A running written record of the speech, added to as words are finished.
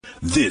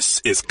This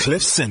is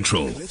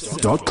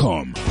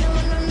CliffCentral.com.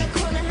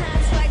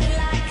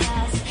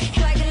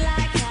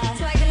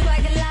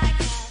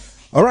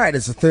 All right,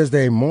 it's a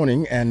Thursday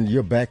morning and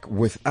you're back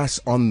with us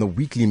on the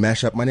weekly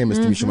mashup. My name is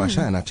Timisho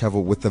Masha and I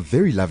travel with the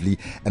very lovely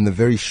and the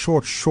very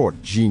short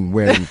Jean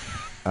wearing...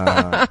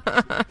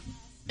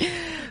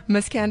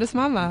 Miss Candice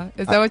Mama.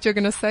 Is that what you're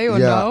going to say or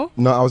yeah, no?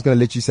 No, I was going to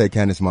let you say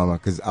Candice Mama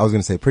because I was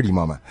going to say Pretty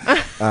Mama.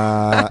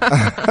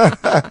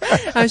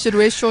 I should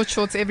wear short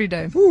shorts every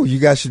day. Ooh, you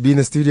guys should be in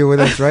the studio with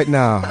us right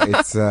now.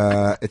 It's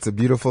a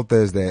beautiful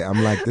Thursday.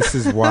 I'm like, this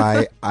is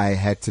why I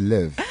had to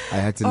live. I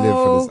had to live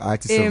for this. I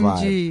had to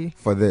survive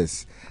for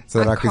this so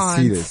that I could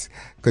see this.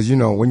 Because, you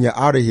know, when you're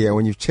out of here,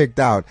 when you've checked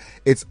out,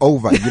 it's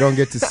over. You don't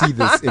get to see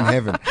this in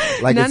heaven.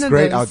 Like, it's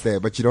great out there,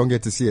 but you don't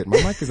get to see it.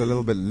 My mic is a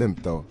little bit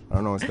limp, though. I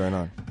don't know what's going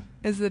on.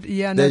 Is it?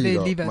 Yeah, no, they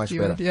leave it. Much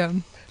better. Yeah.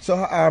 So,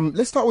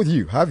 let's start with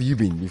you. How have you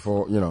been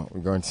before, you know,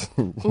 we're going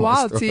to...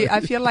 Wow, see, I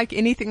feel like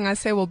anything I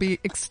say will be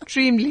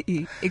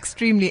extremely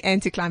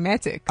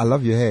anticlimactic. I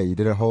love your hair. You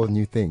did a whole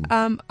new thing.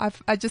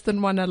 I just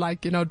didn't want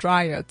to,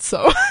 dry it,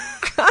 so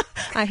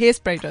I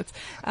hairsprayed it.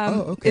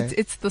 Okay.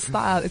 It's the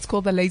style. It's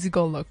called the lazy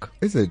girl look.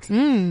 Is it?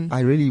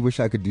 I really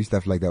wish I could do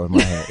stuff like that with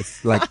my hair.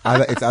 It's like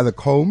it's either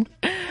combed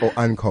or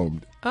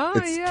uncombed. Oh,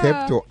 it's yeah.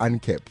 kept or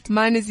unkept.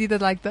 Mine is either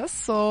like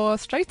this or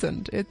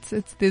straightened.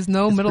 There's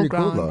no middle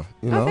ground. Cool, though,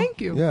 you know? Oh,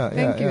 thank you.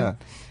 Thank you.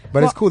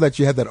 But it's cool that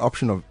you have that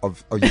option of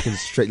you can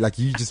straight, like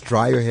you just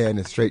dry your hair and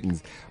it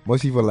straightens.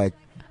 Most people like,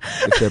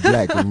 if they're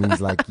black, it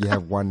means like you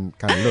have one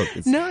kind of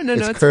look. No.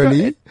 It's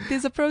curly.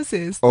 There's a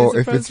process. Or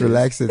if it's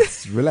relaxed,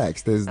 it's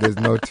relaxed. There's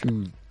no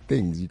two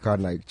things. You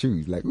can't like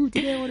choose like, ooh,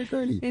 today I want it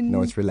curly.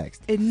 No, it's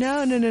relaxed.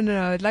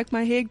 No. Like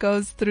my hair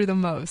goes through the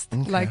most.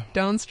 Okay. Like,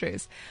 don't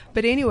stress.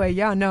 But anyway,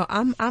 yeah, no,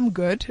 I'm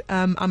good.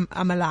 I'm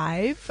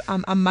alive.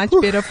 I'm much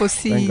better for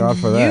seeing Thank God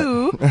for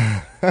you.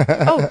 that.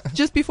 Oh,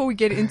 just before we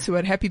get into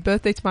it, happy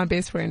birthday to my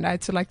best friend. I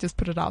had to just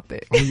put it out there.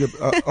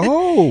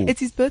 It's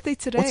his birthday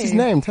today. What's his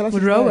name? Tell us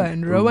his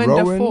name. Rowan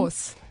the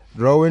Force.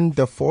 Rowan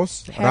the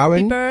Force.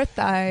 Happy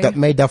birthday. That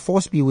may the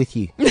Force be with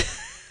you.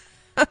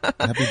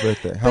 Happy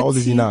birthday. How old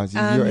is he now? Is he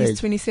your age? He's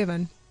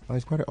 27. Oh,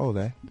 he's quite old,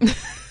 eh?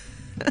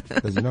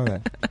 Does he know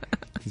that?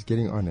 He's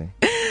getting on, eh?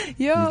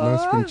 Yo. He's no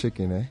spring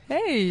chicken, eh?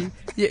 Hey,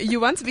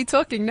 you want to be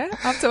talking now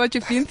after what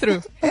you've been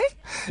through? Hey,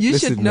 you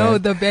Listen, should know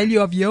man, the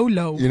value of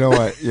YOLO. You know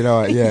what?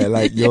 Yeah,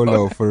 like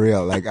YOLO for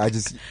real. Like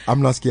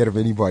I'm not scared of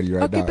anybody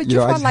right now. Okay, but you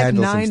you've know, got like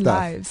 9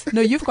 lives. No,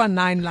 you've got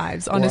 9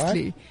 lives,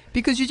 honestly. What?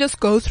 Because you just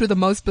go through the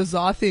most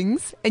bizarre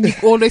things and you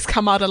always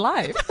come out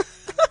alive.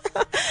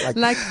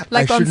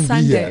 like on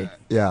Sunday.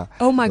 Yeah.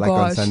 Oh my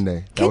gosh. On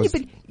Sunday.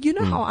 You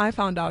know how I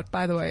found out,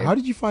 by the way? How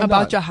did you find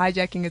about out? your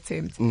hijacking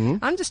attempt? Mm-hmm.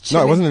 I'm just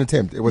chilling. No, it wasn't an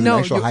attempt. It was an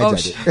actual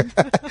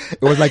hijacking.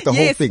 It was like the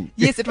whole thing.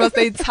 Yes, it was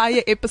the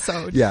entire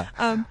episode. Yeah.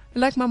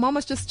 Like my mom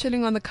was just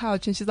chilling on the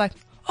couch and she's like,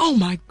 oh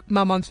my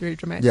mom's very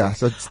dramatic. Yeah,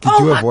 so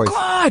do a voice. Oh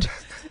my God!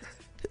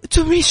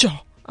 Tamisha!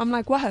 I'm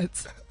like,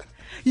 what?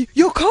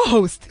 Your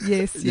co-host.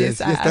 Yes,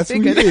 that's I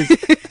who it is.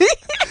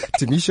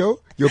 Tamisha,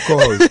 your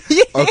co-host.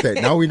 Yeah. Okay,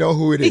 now we know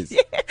who it is.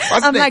 Yeah.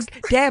 I'm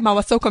like, damn, I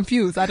was so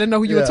confused. I didn't know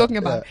who you were talking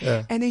about.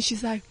 Yeah. And then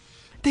she's like,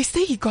 they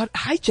say he got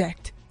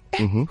hijacked.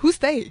 Who's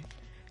they?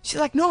 She's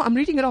like, no, I'm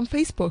reading it on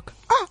Facebook.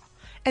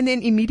 And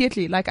then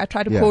immediately, like, I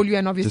tried to call you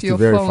and obviously your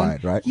phone. Verify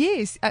it, right?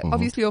 Yes.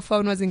 Obviously your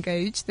phone was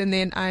engaged. And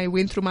then I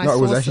went through my sources.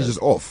 No, it was actually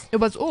just off. It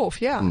was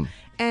off, yeah.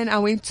 And I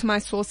went to my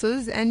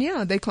sources and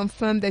they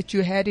confirmed that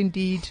you had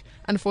indeed,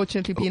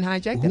 unfortunately, been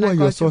hijacked. Who are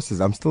your sources?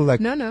 I'm still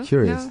like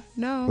curious.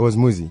 No. It was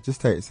Muzi.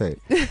 Just say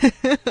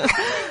it.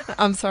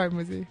 I'm sorry,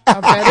 Muzi.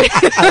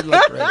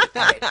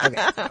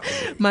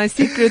 My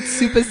super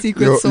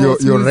secret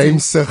source. Your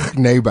Reimsig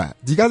neighbor.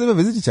 Do you guys ever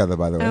visit each other,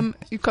 by the way?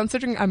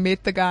 Considering I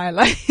met the guy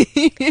like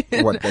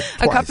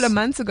a couple of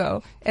months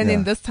ago, and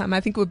then this time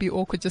I think it would be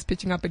awkward just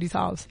pitching up at his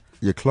house.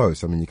 You're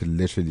close. I mean, you could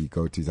literally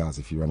go to his house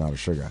if you run out of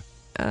sugar.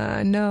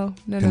 No.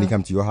 Can he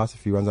come to your house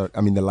if he runs out?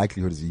 I mean, the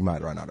likelihood is he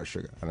might run out of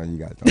sugar. I know you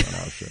guys don't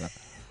run out of sugar.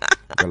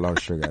 There's a lot of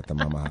sugar at the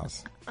mama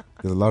house.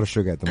 There's a lot of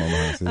sugar at the mama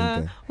house, isn't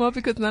there? Well,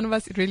 because none of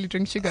us really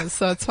drink sugar,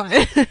 so it's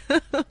fine.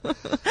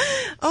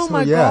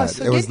 My yeah, gosh.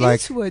 So it was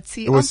like, into it.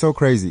 See, it was so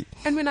crazy.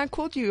 And when I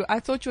called you, I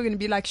thought you were going to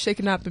be like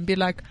shaken up and be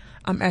like,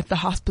 I'm at the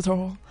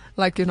hospital.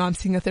 Like, I'm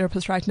seeing a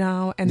therapist right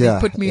now. And they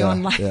put me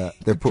on like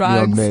they put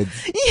drugs. me on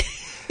meds.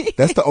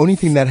 That's the only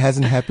thing that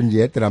hasn't happened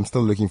yet that I'm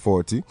still looking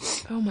forward to.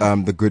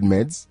 The good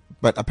meds.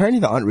 But apparently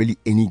there aren't really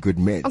any good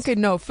meds. Okay,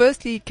 no.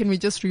 Firstly, can we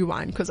just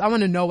rewind? Because I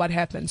want to know what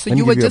happened. So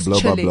you were just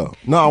chilling.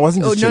 No, I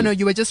wasn't just chilling. No,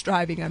 you were just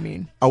driving, I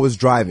mean. I was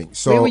driving.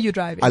 So where were you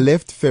driving? I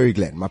left Ferry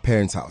Glen, my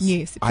parents' house.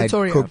 Yes, I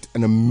Pretoria. had cooked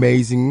an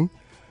amazing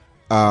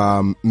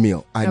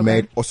meal. I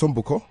made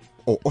osombuco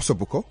or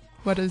osobuco.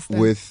 What is that?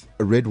 With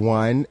red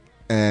wine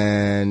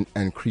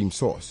and cream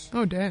sauce.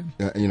 Oh, damn.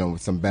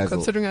 With some basil.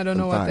 Considering I don't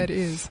know what that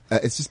is.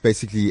 It's just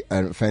basically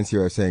a fancy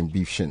way of saying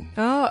beef shin.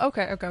 Oh,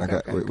 okay.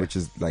 Which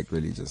is like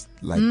really just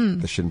like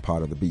the shin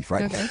part of the beef,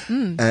 right? Okay.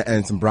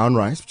 And some brown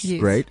rice, which is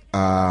great.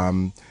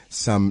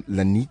 Some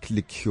Lanique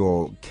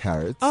liqueur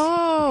carrots.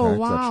 Oh,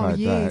 wow.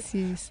 Yes.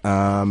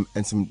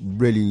 And some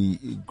really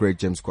great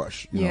gem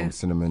squash,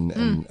 cinnamon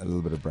and a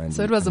little bit of brandy.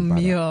 So it was a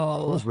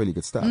meal. It was really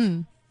good stuff.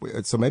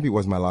 So maybe it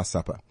was my last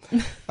supper.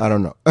 I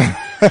don't know.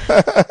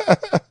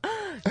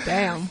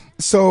 Damn.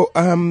 So,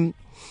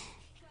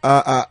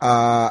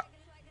 I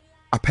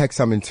packed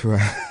some into a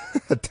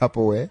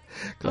Tupperware.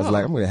 I was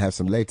like, I'm going to have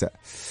some later.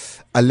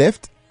 I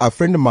left. A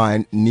friend of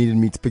mine needed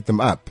me to pick them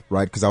up,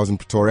 right? Because I was in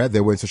Pretoria.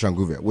 They were in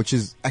Soshanguve, which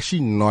is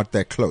actually not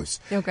that close.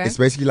 Okay. It's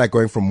basically like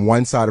going from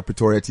one side of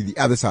Pretoria to the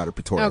other side of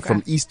Pretoria,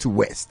 from east to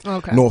west,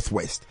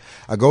 northwest.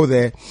 I go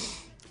there,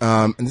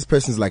 and this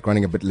person's like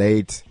running a bit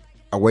late.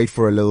 I wait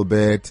for a little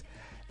bit.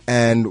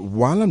 And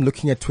while I'm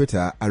looking at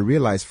Twitter, I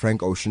realize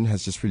Frank Ocean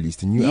has just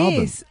released a new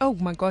album. Yes. Oh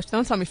my gosh.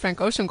 Don't tell me Frank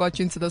Ocean got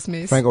you into this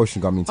mess. Frank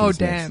Ocean got me into this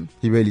mess. Oh, damn.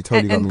 He really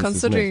totally got me into this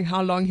mess. And considering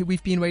how long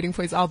we've been waiting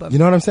for his album. You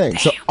know what I'm saying? Damn.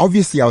 So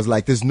obviously I was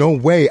like, there's no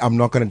way I'm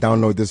not going to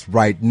download this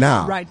right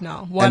now.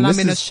 While I'm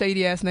in a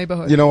shady ass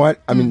neighborhood. You know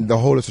what? I mean, the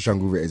whole of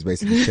Soshanguve is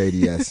basically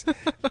shady ass.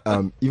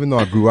 Even though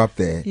I grew up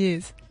there.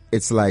 Yes.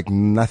 It's like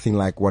nothing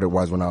like what it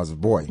was when I was a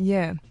boy.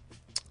 Yeah.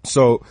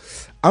 So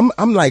I'm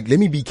like, let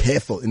me be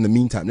careful in the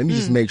meantime. Let me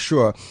just make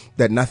sure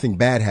that nothing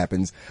bad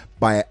happens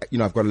by,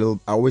 I've got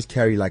I always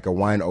carry like a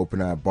wine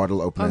opener, a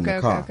bottle opener in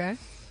the car. Okay.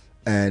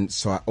 And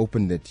so I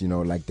opened it,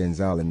 like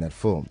Denzel in that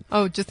film.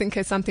 Oh, just in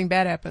case something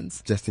bad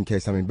happens. Just in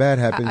case something bad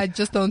happens. I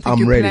just don't think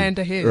you planned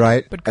ahead.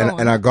 Right? But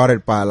and I got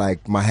it by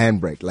like my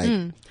handbrake.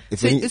 Like,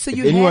 if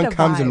anyone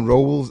comes and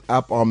rolls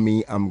up on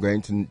me, I'm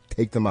going to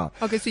take them out.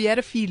 Okay, so you had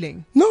a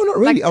feeling. No, not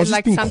really. I was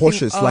just being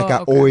cautious I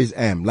always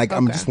am. Like,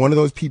 I'm just one of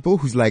those people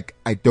who's like,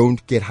 I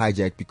don't get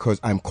hijacked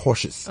because I'm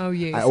cautious. Oh,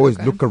 yes. I always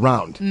look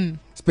around,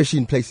 especially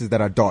in places that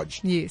are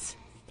dodged. Yes.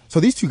 So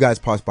these two guys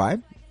passed by.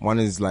 One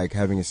is like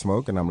having a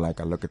smoke, and I'm like,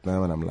 I look at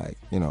them and I'm like,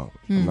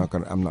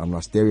 I'm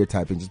not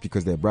stereotyping just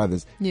because they're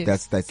brothers.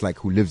 Yes. That's like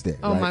who lives there.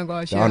 Oh right? my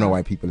gosh. There are no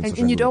white people in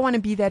And you don't want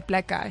to be that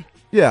black guy.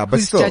 Yeah, but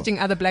who's still judging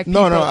other black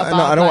people. No,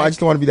 I don't. I just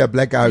don't want to be that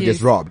black guy who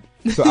gets robbed.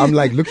 So I'm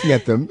like looking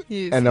at them,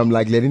 and I'm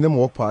like letting them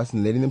walk past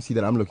and letting them see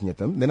that I'm looking at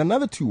them. Then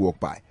another two walk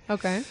by.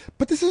 Okay.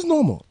 But this is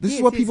normal. This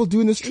is what people do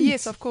in the streets.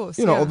 Yes, of course.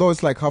 Although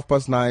it's like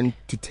 9:30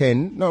 to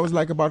 10. No, it was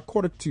like about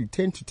 10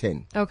 to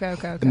 10. Okay.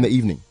 In the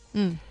evening.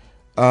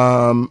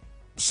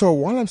 So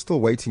while I'm still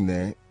waiting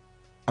there,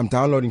 I'm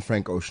downloading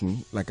Frank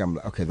Ocean. Like I'm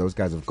okay, those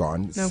guys have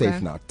gone. It's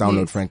safe now.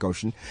 Download Frank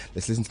Ocean.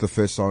 Let's listen to the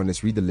first song.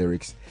 Let's read the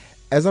lyrics.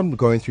 As I'm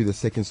going through the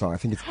second song, I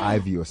think it's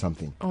Ivy or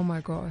something. Oh my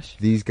gosh.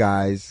 These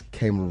guys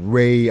came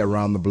way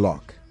around the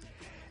block.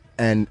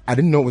 And I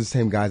didn't know it was the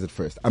same guys at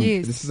first.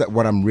 This is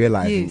what I'm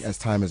realizing as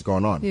time has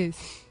gone on. Yes.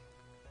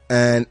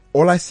 And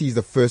all I see is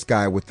the first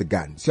guy with the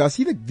gun. So I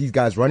see these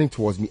guys running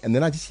towards me, and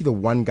then I just see the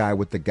one guy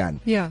with the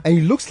gun. Yeah. And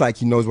he looks like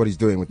he knows what he's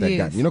doing with that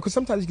gun. Because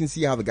sometimes you can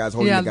see how the guy's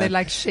holding the gun. Yeah, they're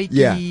like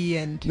shaky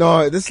and...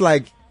 No, this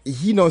like...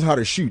 He knows how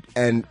to shoot,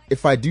 and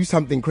if I do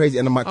something crazy,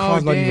 and my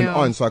car's not even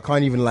on, so I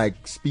can't even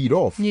like speed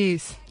off.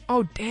 Yes.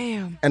 Oh,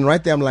 damn. And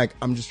right there, I'm like,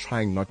 I'm just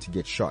trying not to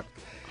get shot.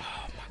 Oh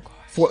my God.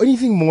 For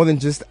anything more than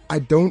just, I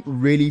don't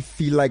really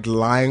feel like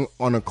lying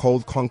on a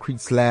cold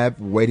concrete slab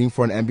waiting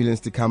for an ambulance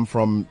to come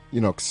from,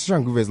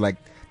 Soshanguve is like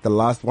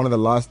one of the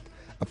last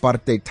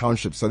apartheid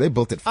townships, so they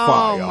built it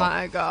far. Oh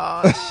my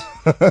gosh.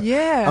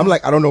 Yeah. I'm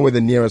like, I don't know where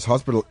the nearest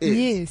hospital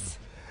is.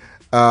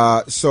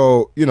 Yes.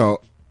 So,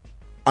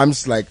 I'm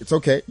just like, it's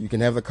okay. You can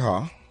have the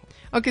car.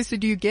 Okay, so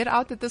do you get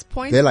out at this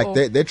point? They're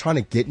like, they're trying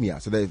to get me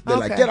out. So they're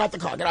like, get out the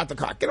car, get out the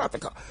car, get out the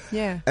car.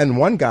 Yeah. And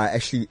one guy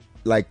actually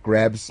like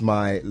grabs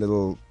my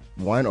little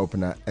wine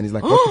opener and he's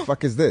like, what the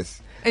fuck is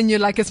this? And you're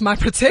like, it's my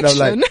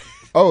protection. And I'm like,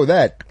 oh,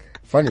 that.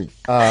 Funny.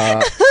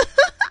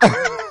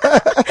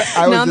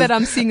 Now that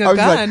I'm seeing a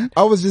gun.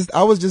 I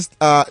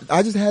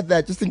just had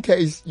that just in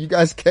case you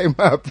guys came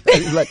up.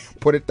 And he's like,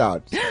 put it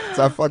down.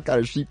 So I felt kind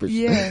of sheepish.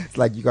 Yeah. It's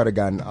like, you got a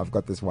gun. I've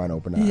got this wine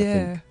opener. Yeah. I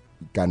think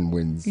gun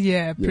wins.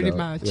 Yeah, pretty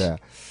much. Yeah.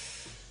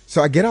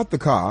 So I get out the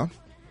car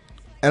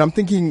and I'm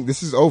thinking,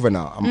 this is over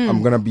now. I'm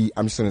just going to wait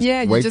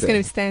you're just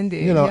going to stand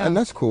there. And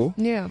that's cool.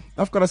 Yeah.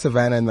 I've got a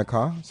Savannah in the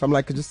car. So I'm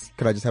like, could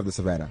I just have the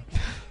Savannah?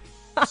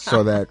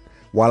 So that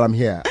while I'm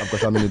here, I've got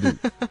something to do.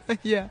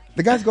 Yeah.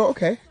 The guys go,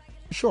 okay.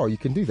 Sure, you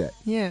can do that.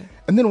 Yeah.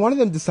 And then one of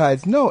them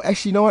decides, no,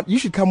 actually, you know what? You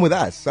should come with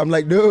us. So I'm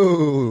like,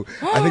 no.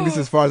 I think this is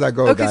as far as I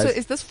go, guys. Okay, so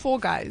is this 4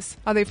 guys?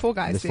 Are they 4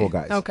 guys? There's 4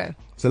 guys. Okay.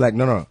 So like,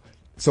 no.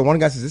 So one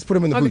guy says, let's put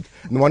him in the boot.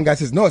 And one guy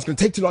says, no, it's going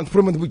to take too long to put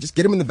him in the boot. Just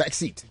get him in the back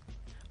seat.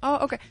 Oh,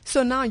 okay.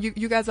 So now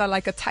you guys are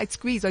like a tight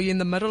squeeze. Are you in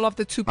the middle of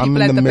the two people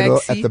I'm at in the middle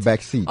back seat? at the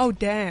back seat. Oh,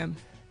 damn.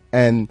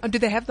 And do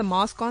they have the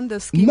mask on, the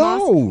ski mask?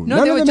 No,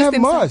 none of them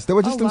have masks. They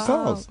were just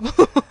themselves.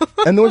 Wow.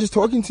 And they were just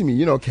talking to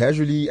me,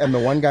 casually. And the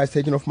one guy's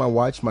taking off my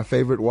watch, my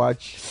favorite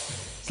watch.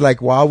 It's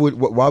like, why are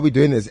we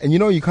doing this? And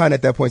you can't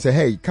at that point say,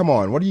 hey, come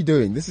on, what are you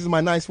doing? This is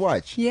my nice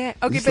watch. Yeah.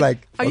 Okay. It's but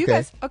like, are you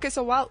guys,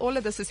 so while all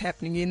of this is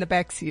happening, you're in the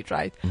back seat,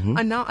 right? Mm-hmm.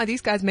 And now are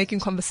these guys making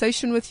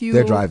conversation with you?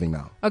 They're driving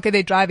now. Okay.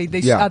 They're driving.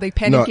 Yeah. Are they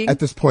panicking? No, at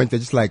this point, they're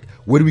just like,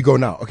 where do we go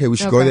now? Okay, we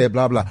should go there,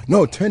 blah, blah.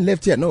 No, turn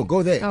left here. No,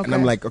 go there. Okay. And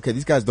I'm like, okay,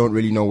 these guys don't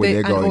really know where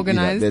they're going.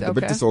 They're a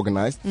bit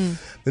disorganized.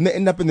 Then they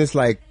end up in this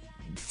like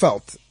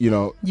felt,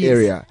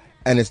 area.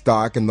 And it's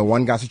dark, and the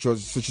one guy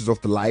switches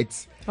off the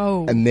lights.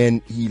 Oh. And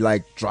then he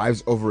like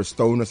drives over a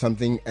stone or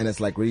something, and it's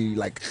like really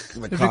like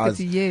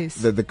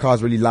the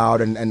car's really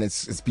loud, and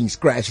it's being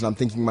scratched. And I'm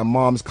thinking my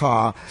mom's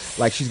car,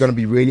 like she's gonna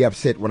be really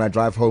upset when I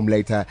drive home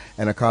later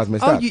and her car's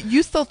messed up. Oh,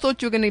 you still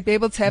thought you were gonna be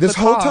able to have this the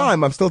car. whole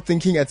time? I'm still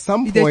thinking at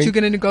some point that you're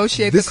gonna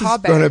negotiate the car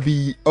back. This is gonna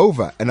be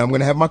over, and I'm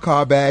gonna have my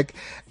car back,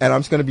 and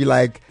I'm just gonna be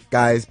like,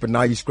 guys, but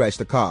now you scratched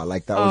the car,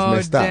 like that was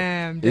messed up.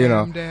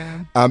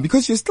 Damn.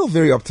 Because you're still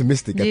very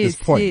optimistic at this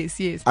point.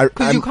 Yes.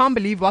 Because you can't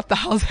believe what the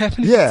hell's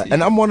happening. Yeah,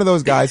 and I'm one of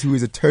those guys who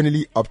is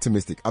eternally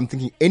optimistic. I'm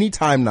thinking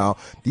anytime now,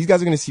 these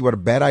guys are going to see what a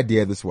bad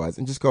idea this was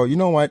and just go, you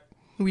know what?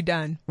 We're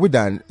done.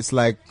 It's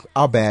like,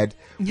 our bad.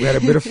 We had a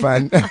bit of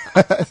fun.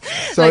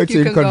 Sorry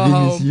to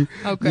inconvenience you.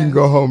 Okay. You can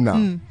go home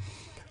now.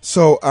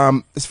 So,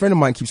 this friend of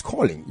mine keeps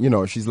calling,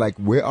 she's like,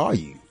 where are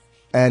you?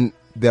 And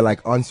they're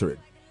like, answer it.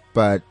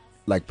 But,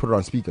 like, put it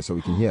on speaker so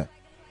we can hear.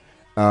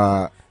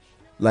 And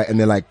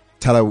they're like,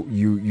 tell her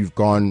you've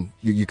gone,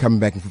 you're coming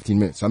back in 15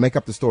 minutes. So I make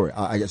up the story.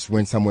 I just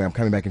went somewhere. I'm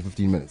coming back in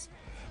 15 minutes.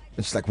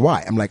 And she's like,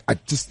 why? I'm like,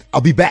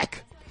 I'll be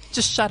back.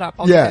 Just shut up.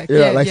 Stop.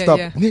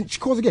 And then she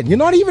calls again. You're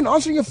not even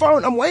answering your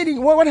phone. I'm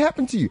waiting. What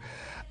happened to you?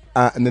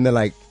 And then they're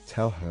like,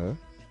 tell her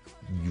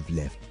you've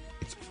left.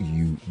 It's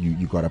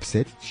you got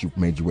upset. She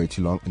made you wait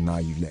too long, and now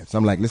you've left. So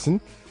I'm like,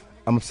 listen,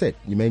 I'm upset.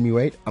 You made me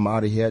wait. I'm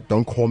out of here.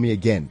 Don't call me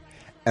again.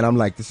 And I'm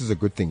like, this is a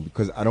good thing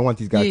because I don't want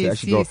these guys to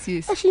actually go,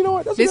 actually, you know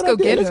what? That's a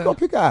good idea. Let's go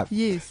pick her up.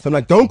 Yes. So I'm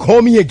like, don't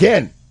call me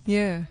again.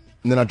 Yeah.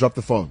 And then I drop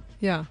the phone.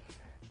 Yeah.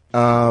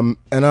 And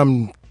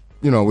I'm,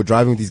 we're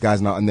driving with these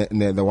guys now, and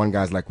the one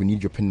guy's like, we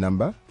need your PIN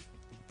number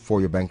for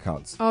your bank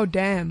accounts. Oh,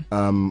 damn.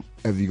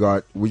 Have you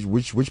got,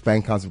 which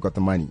bank accounts have got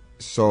the money?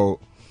 So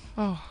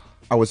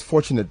I was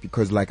fortunate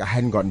because like I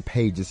hadn't gotten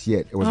paid just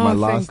yet. It was my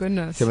last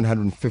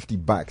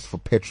 $750 for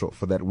petrol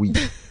for that week.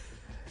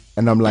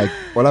 And I'm like,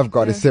 all I've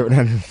got is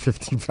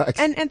 $750.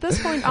 And at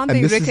this point, aren't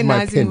they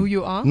recognizing who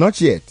you are?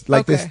 Not yet.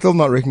 Like, they're still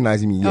not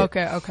recognizing me yet.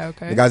 Okay.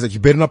 The guy's like, you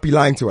better not be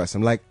lying to us.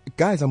 I'm like,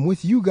 guys, I'm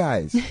with you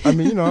guys. I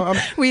mean,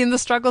 we're in the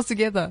struggles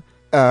together.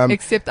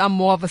 Except I'm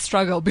more of a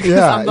struggle because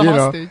I'm the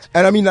hostage.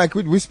 And I mean, like,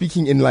 we're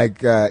speaking in like,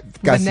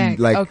 Kasi,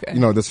 like,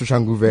 the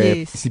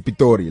Soshanguve,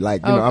 Sipitori.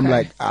 Like, I'm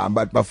like,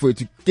 but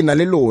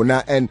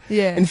and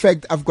in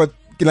fact, I've got,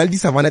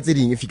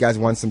 if you guys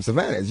want some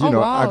Savannahs,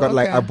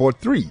 I bought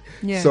 3.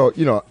 Yeah.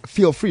 So,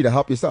 feel free to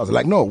help yourselves.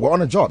 Like, no, we're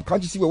on a job.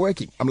 Can't you see we're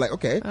working? I'm like,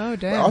 okay. Oh,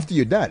 damn. Well, after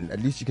you're done,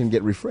 at least you can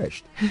get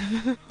refreshed.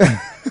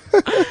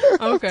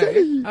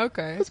 Okay.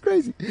 That's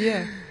crazy.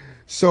 Yeah.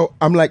 So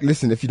I'm like,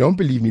 listen, if you don't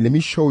believe me, let me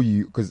show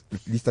you, because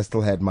at least I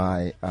still had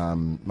my,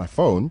 my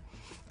phone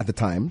at the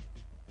time.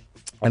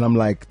 And I'm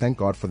like, thank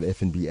God for the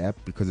F&B app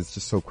because it's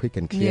just so quick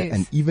and clear. Yes.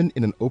 And even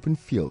in an open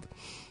field,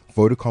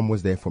 Vodacom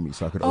was there for me,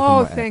 so I could open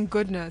my app. Oh, thank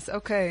goodness.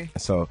 Okay.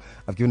 So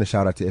I've given a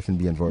shout out to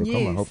F&B and Vodacom.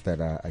 Yes. I hope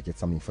that I get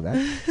something for that.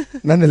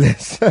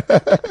 Nonetheless,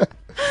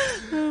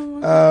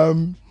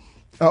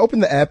 I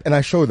open the app and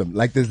I show them,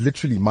 like, there's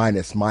literally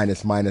minus, and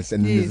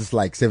then there's just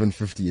like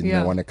 750 in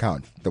their one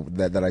account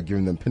that I've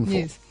given them PIN for.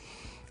 Yes.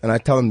 And I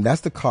tell them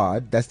that's the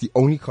card, that's the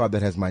only card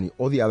that has money.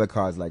 All the other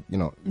cards, like,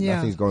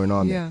 nothing's going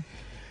on there.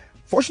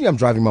 Fortunately, I'm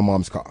driving my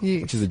mom's car,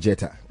 which is a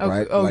Jetta,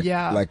 right? Oh,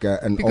 like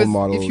an because old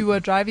model. If you were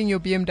driving your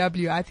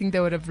BMW, I think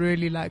they would have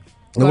really like.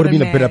 They would have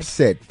been a bit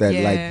upset that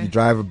like you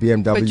drive a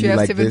BMW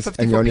like this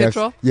and you only have,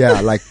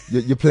 like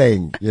you're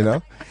playing,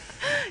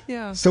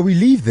 Yeah. So we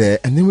leave there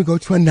and then we go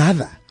to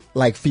another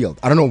like field.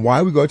 I don't know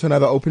why we go to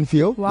another open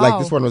field. Wow. Like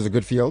this one was a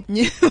good field.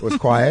 It was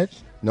quiet.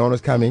 No one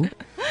was coming.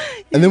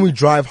 And then we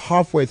drive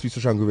halfway through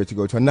Soshanguve to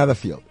go to another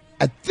field.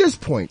 At this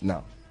point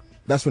now,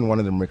 that's when one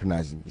of them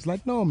recognizes me. It's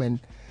like, no, man.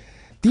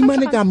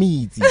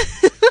 Dimanikamizi.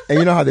 And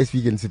you know how they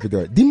speak in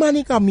Sipidor.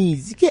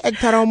 Dimanikamizi. Ke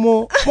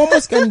ektaramo.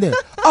 Momos kende.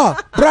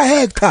 Bra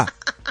hector.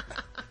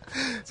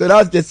 So now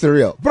it gets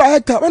surreal. Bra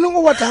hector.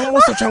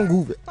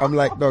 I'm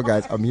like, no,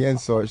 guys, I'm here in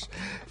Sosh.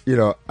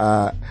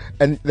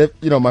 And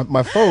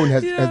my phone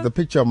has the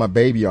picture of my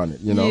baby on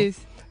it, Yes.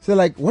 So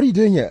like, what are you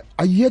doing here?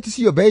 Are you here to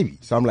see your baby?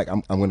 So I'm like,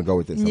 I'm going to go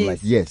with this. I'm like,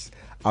 yes,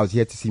 I was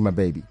here to see my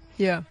baby.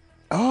 Yeah.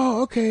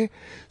 Oh, okay.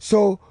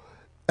 So,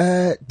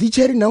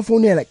 DJ now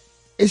phone there, like,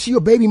 is she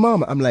your baby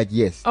mama? I'm like,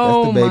 yes,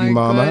 that's the baby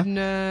mama.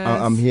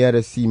 Goodness. I'm here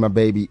to see my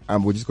baby.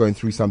 We're just going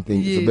through something.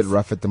 Yes. It's a bit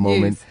rough at the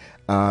moment.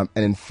 Yes.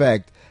 And in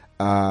fact,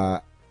 I'm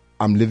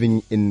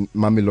living in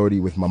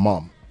Mamelodi with my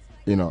mom.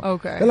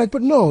 Okay. They're like,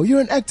 but no, you're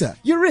an actor.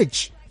 You're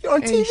rich. You're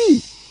on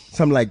TV.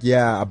 So I'm like,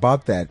 yeah,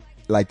 about that.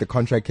 Like the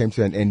contract came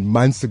to an end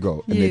months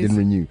ago and they didn't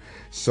renew.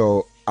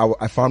 So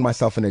I found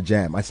myself in a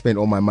jam. I spent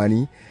all my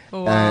money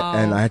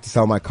and I had to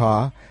sell my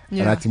car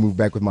and I had to move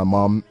back with my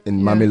mom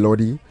in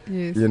Mamelodi.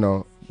 Yes.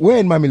 we're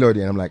in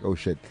Mamelodi. And I'm like, oh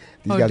shit.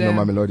 These guys know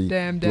Mamelodi.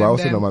 Damn, I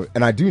also know Mamelodi?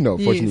 And I do know,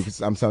 fortunately,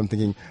 because I'm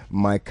thinking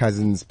my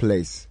cousin's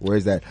place. Where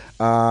is that?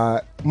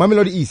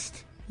 Mamelodi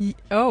East.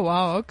 Oh,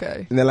 wow,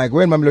 okay. And they're like,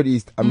 we're in Mamelodi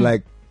East. I'm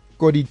like,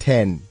 Kodi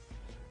 10.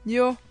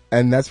 Yo.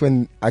 And that's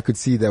when I could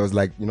see there was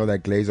like,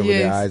 that glaze over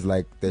their eyes,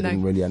 like they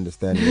didn't really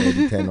understand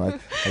Kodi 10, right?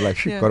 I was like,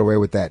 shit, got away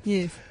with that.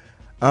 Yes.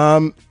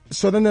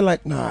 So then they're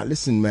like, nah,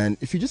 listen, man,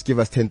 if you just give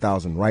us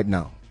 10,000 right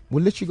now,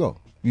 we'll let you go.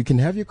 You can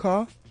have your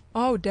car.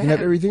 Oh, damn. You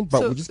have everything,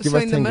 but we'll just give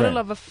us 10 grand. So in the middle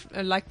of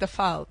like the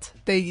fight,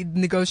 they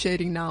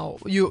negotiating now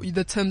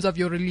the terms of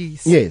your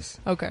release. Yes.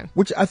 Okay.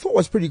 Which I thought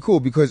was pretty cool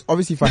because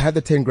obviously if I had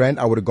the 10 grand,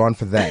 I would have gone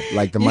for that.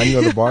 Like the money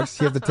on the box,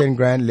 here's the 10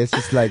 grand. Let's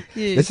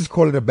just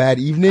call it a bad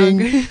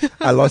evening. Okay.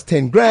 I lost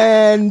 10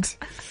 grand.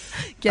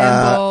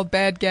 Gamble,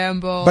 bad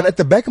gamble. But at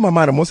the back of my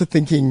mind, I'm also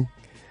thinking,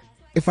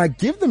 if I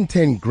give them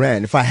 10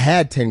 grand, if I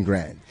had 10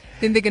 grand,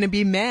 then they're going to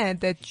be mad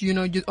that, you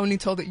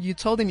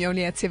told them you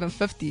only had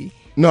 750.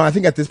 No, I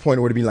think at this point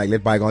it would have been like,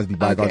 let bygones be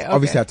bygones. Okay.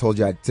 Obviously, I told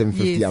you I had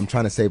 750. Yes. I'm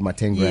trying to save my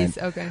 10 grand.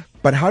 Yes, okay.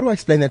 But how do I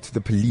explain that to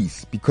the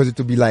police? Because it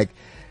would be like,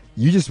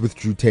 you just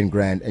withdrew 10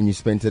 grand and you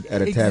spent it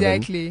at a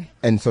tavern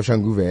and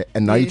Soshanguve,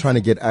 and now you're trying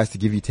to get us to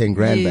give you 10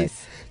 grand back.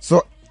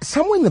 So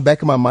somewhere in the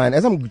back of my mind,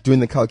 as I'm doing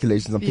the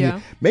calculations, I'm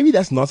thinking, maybe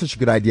that's not such a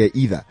good idea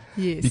either.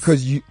 Yes.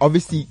 Because you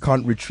obviously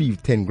can't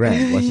retrieve 10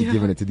 grand once you're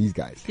giving it to these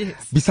guys.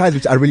 Yes. Besides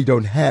which, I really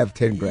don't have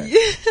 10 grand.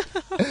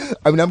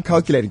 I mean, I'm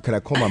calculating. Could I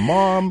call my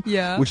mom?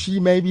 Yeah. Would she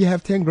maybe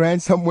have 10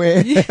 grand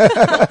somewhere?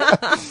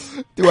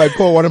 Do I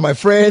call one of my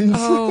friends?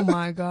 Oh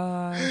my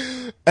God.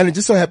 And it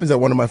just so happens that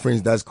one of my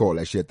friends does call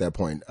actually at that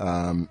point.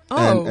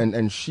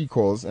 And she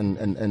calls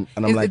and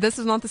I'm like, this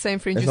is not the same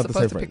friend you're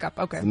supposed to pick up.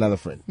 Okay. It's another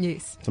friend.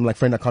 Yes. So I'm like,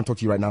 friend, I can't talk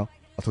to you right now.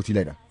 I'll talk to you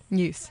later.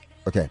 Yes.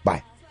 Okay.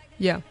 Bye.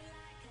 Yeah.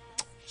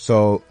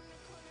 So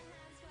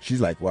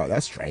she's like, wow,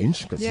 that's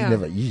strange. Cause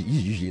you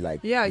usually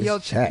like, you'll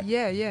chat.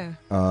 Yeah.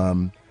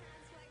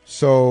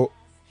 So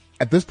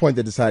at this point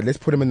they decide, let's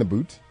put him in the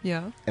boot.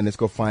 Yeah. And let's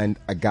go find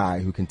a guy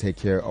who can take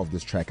care of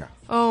this tracker.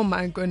 Oh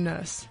my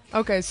goodness.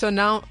 Okay. So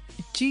now,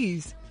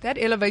 geez, that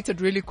elevated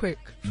really quick.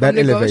 From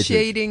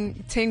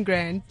negotiating 10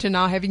 grand to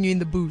now having you in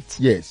the boot.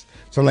 Yes.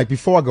 So I'm like,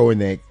 before I go in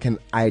there, can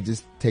I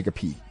just take a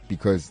pee?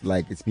 Because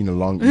like it's been a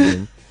long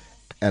evening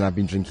and I've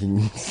been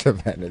drinking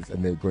Savannahs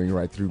and they're going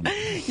right through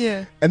me.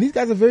 Yeah. And these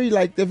guys are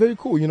they're very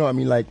cool. You know, I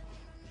mean, like,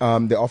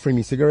 they're offering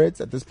me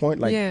cigarettes at this point.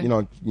 Like,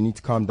 you need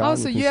to calm down. Oh,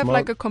 so you have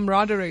like a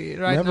camaraderie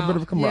right now. We have a bit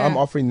of a camaraderie. I'm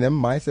offering them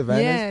my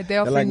Savannahs. Yeah,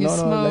 they're offering you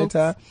smokes. No,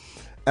 later.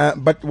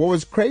 But what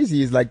was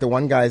crazy is like the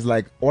one guy's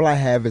like, all I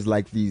have is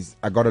like these,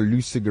 I got a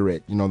loose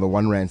cigarette, the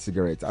 1 rand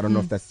cigarettes. I don't know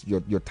if that's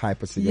your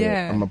type of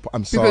cigarette. Yeah.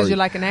 I'm sorry. Because you're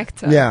like an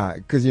actor. Yeah,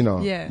 because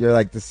you're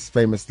like this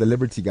famous The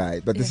Liberty guy,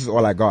 but this is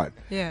all I got.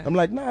 Yeah. I'm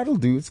like, nah, it'll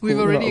do. It's cool. We've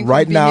already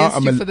right now,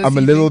 I'm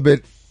a little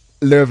bit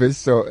nervous,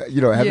 so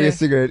having a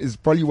cigarette is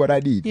probably what I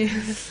need. Yeah.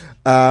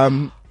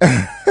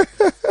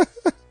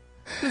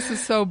 This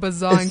is so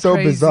bizarre. It's so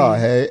bizarre,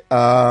 hey.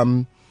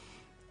 And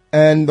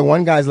the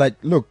one guy's like,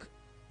 look,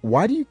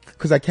 why do you,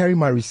 because I carry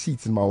my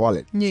receipts in my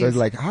wallet. Yes. So it's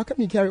like, how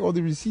come you carry all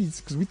the receipts?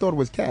 Because we thought it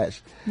was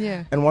cash.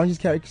 Yeah. And why don't you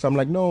just carry, so I'm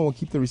like, no, I'll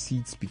keep the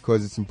receipts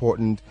because it's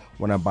important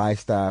when I buy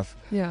stuff.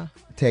 Yeah.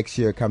 Tax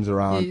year comes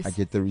around, I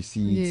get the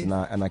receipts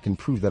and I can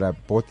prove that I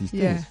bought these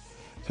things.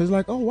 So he's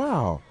like, oh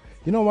wow.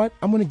 You know what?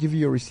 I'm going to give you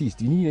your receipts.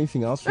 Do you need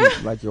anything else from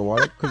like your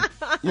wallet? Cause,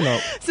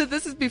 So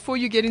this is before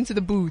you get into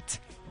the boot.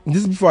 This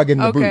is before I get in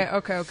the boot.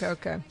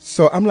 Okay.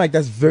 So I'm like,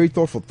 that's very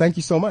thoughtful. Thank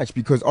you so much.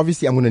 Because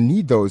obviously I'm going to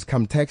need those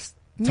come tax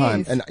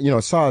time. Yes.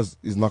 And, SARS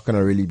is not going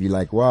to really be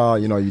like, well,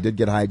 you did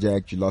get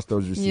hijacked. You lost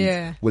those receipts.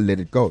 Yeah. We'll let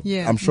it go.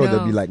 Yeah. I'm sure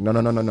they'll be like,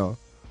 no.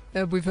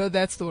 We've heard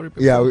that story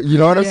before. Yeah. You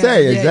know what I'm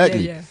saying?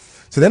 Exactly. Yeah.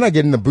 So then I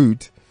get in the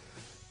boot.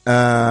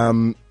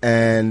 And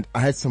I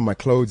had some of my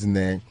clothes in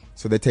there.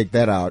 So they take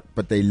that out,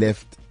 but they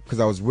left because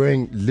I was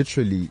wearing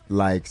literally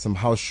like some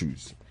house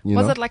shoes.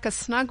 Was it like a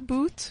snug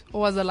boot or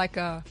was it like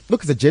a...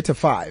 Look, it's a Jetta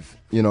 5,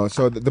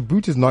 so the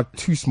boot is not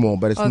too small,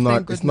 but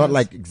it's not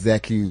like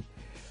exactly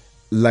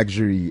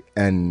luxury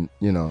and,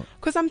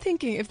 Because I'm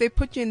thinking if they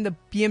put you in the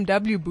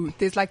BMW boot,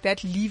 there's like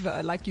that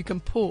lever, like you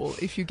can pull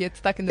if you get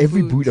stuck in the boot.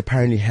 Every boot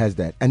apparently has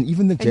that. And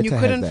even the Jetta has that.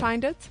 And you couldn't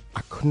find it?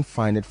 I couldn't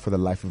find it for the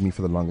life of me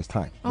for the longest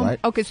time, right?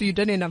 Okay, so you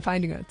didn't end up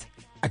finding it.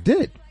 I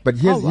did. But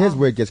here's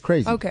where it gets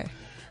crazy. Okay.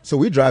 So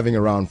we're driving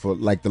around for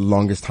like the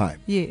longest time.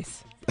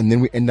 Yes. And then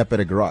we end up at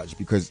a garage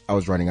because I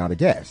was running out of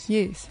gas.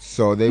 Yes.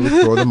 So they would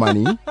throw the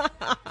money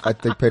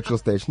at the petrol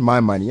station, my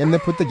money, and they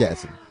put the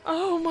gas in.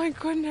 Oh my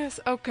goodness.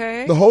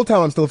 Okay. The whole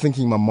time I'm still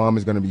thinking my mom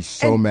is going to be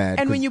so mad.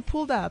 And when you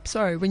pulled up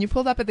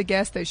at the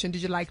gas station,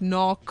 did you like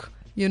knock,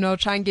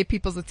 try and get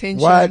people's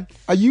attention? What?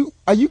 Are you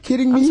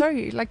kidding me? I'm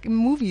sorry, like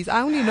movies.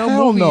 I only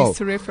know movies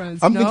to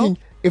reference. I'm thinking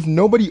if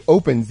nobody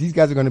opens, these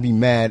guys are going to be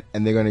mad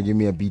and they're going to give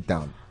me a beat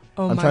down.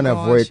 I'm trying to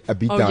avoid a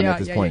beatdown at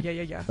this point.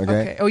 Yeah.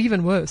 Okay. Or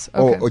even worse.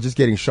 Okay. Or just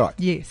getting shot.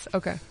 Yes.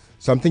 Okay.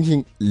 So I'm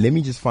thinking, let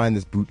me just find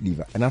this boot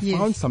lever. And I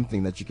found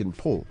something that you can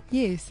pull.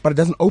 Yes. But it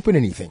doesn't open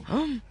anything.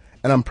 And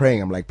I'm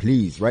praying. I'm like,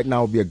 please, right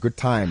now would be a good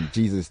time,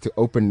 Jesus, to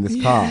open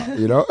this car,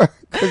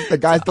 because the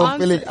guy's still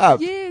filling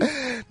up.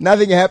 Yes.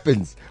 Nothing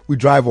happens. We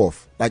drive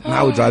off. Like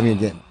now we're driving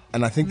again.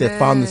 And I think they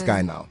found this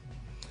guy now.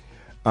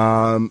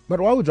 But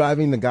while we're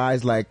driving, the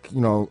guy's like,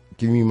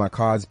 giving me my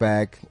cards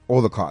back,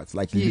 all the cards.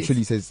 Like he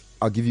literally says,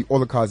 I'll give you all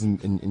the cards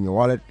in your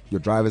wallet, your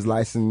driver's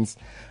license.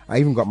 I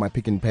even got my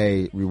Pick and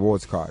Pay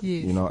rewards card,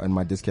 and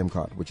my Dis-Chem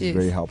card, which is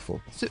very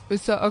helpful.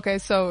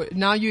 So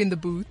now you're in the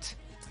boot.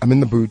 I'm in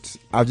the boot.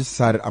 I've just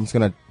decided I'm just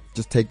going to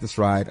just take this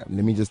ride.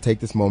 Let me just take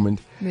this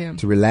moment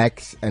to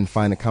relax and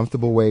find a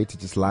comfortable way to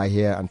just lie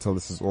here until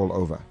this is all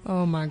over.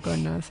 Oh my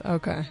goodness.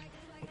 Okay.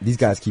 These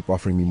guys keep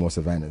offering me more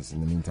Savannahs in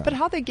the meantime. But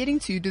how are they getting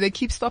to you? Do they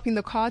keep stopping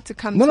the car to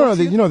come? No.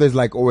 There's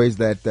like always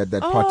that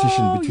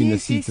partition between the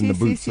seats and the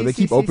boot. So they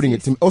keep opening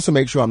it to also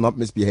make sure I'm not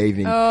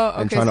misbehaving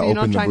and trying to open the boot. You're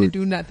not trying to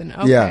do nothing.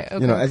 Okay,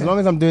 yeah. As long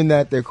as I'm doing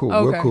that, they're cool.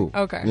 Okay, we're cool.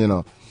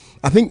 Okay.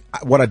 I think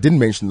what I didn't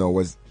mention though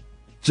was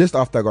just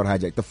after I got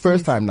hijacked, the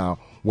first time now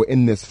we're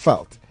in this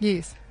felt.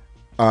 Yes.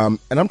 And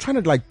I'm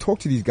trying to like talk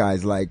to these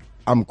guys like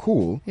I'm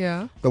cool.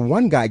 Yeah. The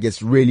one guy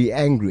gets really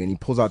angry and he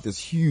pulls out this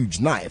huge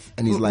knife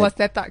and he's like, was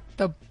that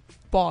the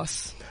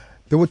boss?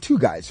 There were two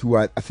guys who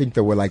I think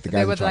they were like the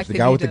guys in charge. Like the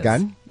guy leaders. With the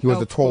gun, he was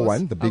the tall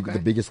one, the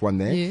biggest one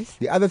there. Yes.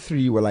 The other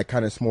three were like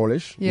kind of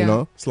smallish,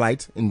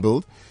 slight in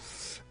build.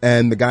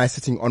 And the guy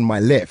sitting on my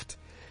left,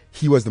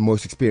 he was the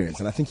most experienced,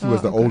 and I think he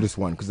was the oldest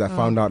one because I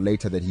found out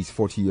later that he's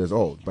 40 years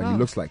old, but he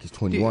looks like he's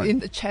 21. In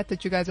the chat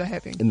that you guys were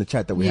having. In the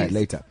chat that we had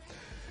later.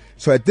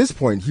 So at this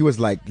point, he was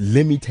like,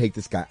 let me take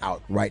this guy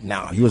out right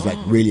now. He was like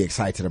really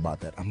excited about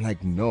that. I'm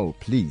like, no,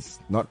 please,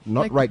 not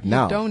like, right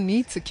now. You don't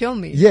need to kill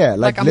me. Yeah,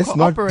 like let's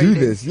not do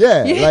this.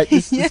 Yeah, like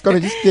it's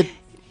going to just get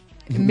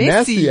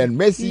nasty and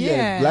messy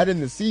and blood in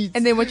the seats.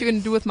 And then what you're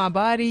going to do with my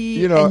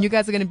body, and you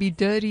guys are going to be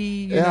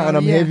dirty. And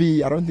I'm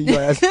heavy. I don't think you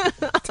guys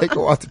take a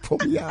while to pull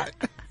me out.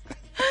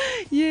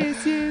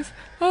 Yes.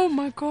 Oh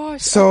my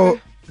gosh. So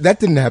that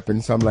didn't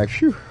happen. So I'm like,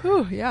 phew.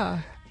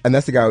 Yeah. And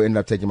that's the guy who ended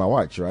up taking my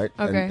watch, right?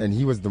 Okay. And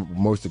he was the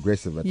most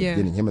aggressive at the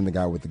beginning, him and the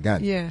guy with the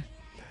gun. Yeah.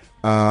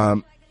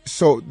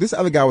 So this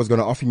other guy was going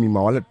to offer me my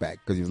wallet back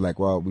because he was like,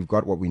 well, we've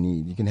got what we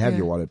need. You can have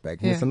your wallet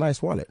back. And it's a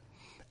nice wallet.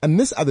 And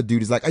this other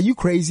dude is like, are you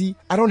crazy?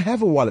 I don't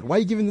have a wallet. Why are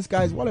you giving this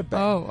guy his wallet back?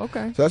 Oh,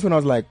 okay. So that's when I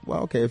was like,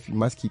 well, okay, if you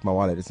must keep my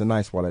wallet. It's a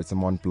nice wallet. It's a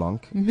Mont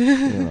Blanc.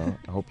 I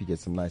hope you get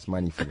some nice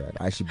money for that.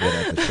 I actually bought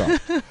it at the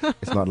shop.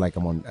 It's not like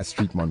I'm on a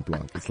street Mont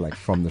Blanc. It's like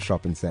from the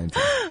shop in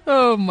Santa.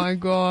 Oh my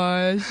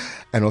gosh.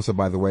 And also,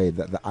 by the way,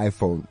 the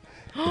iPhone,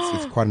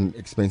 it's quite an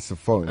expensive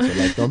phone. So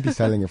like, don't be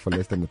selling it for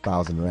less than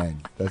 1,000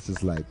 rand. That's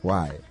just like,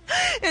 why?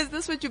 Is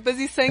this what you're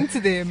busy saying to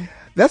them?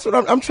 That's what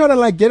I'm trying to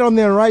like get on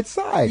their right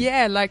side.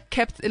 Yeah, like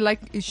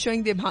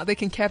showing them how they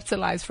can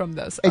capitalize from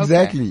this.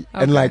 Exactly. Okay.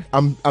 And like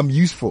I'm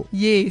useful.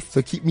 Yes.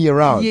 So keep me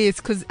around. Yes,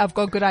 because I've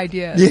got good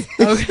ideas. Yes,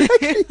 okay.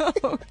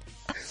 Exactly.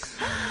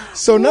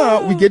 So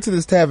now we get to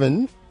this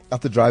tavern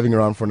after driving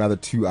around for another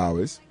 2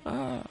 hours.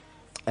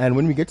 And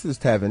when we get to this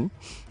tavern,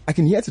 I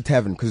can hear it's a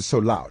tavern because it's so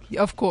loud.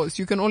 Of course,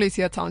 you can always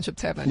hear a township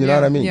tavern. You know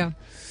what I mean? Yeah.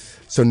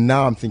 So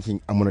now I'm thinking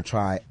I'm going to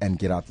try and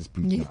get out this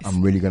boot. Yes.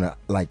 I'm really going to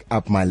like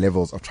up my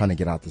levels of trying to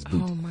get out this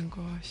boot. Oh my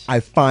gosh. I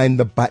find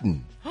the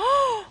button.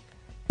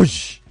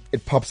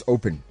 It pops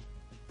open.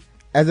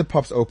 As it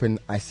pops open,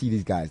 I see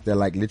these guys. They're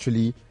like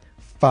literally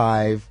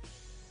 5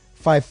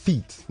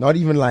 feet, not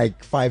even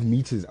like 5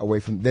 meters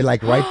away from, they're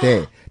like right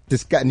there.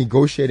 This guy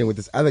negotiating with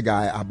this other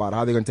guy about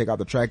how they're going to take out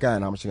the tracker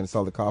and how much they're going to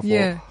sell the car for.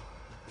 Yeah.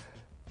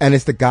 And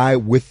it's the guy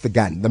with the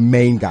gun, the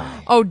main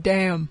guy. Oh,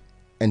 damn.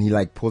 And he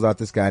like pulls out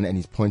this gun and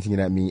he's pointing it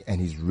at me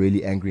and he's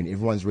really angry and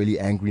everyone's really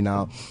angry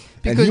now.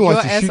 Because and he wants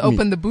your to ass shoot opened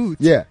me. the boot.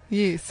 Yeah.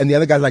 Yes. And the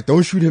other guy's like,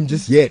 don't shoot him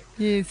just yet.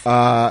 Yes.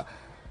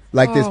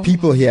 There's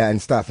people here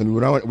and stuff and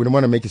we don't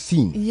want to make a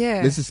scene. Yeah.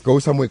 Let's just go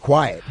somewhere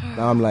quiet.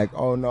 Now I'm like,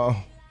 oh no.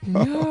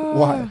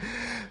 Why?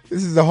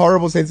 This is a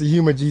horrible sense of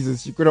humor,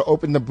 Jesus. You could have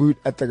opened the boot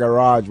at the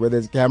garage where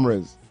there's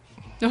cameras.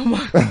 Oh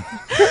my.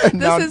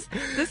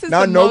 This is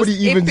now the nobody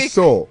most even epic.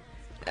 saw.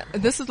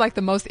 This is like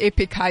the most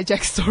epic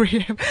hijack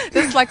story.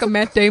 This is like a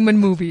Matt Damon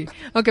movie.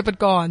 Okay, but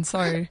go on.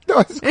 Sorry.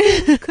 No, it's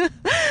cool.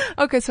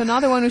 Okay, so now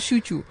they want to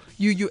shoot you.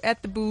 You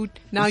at the boot.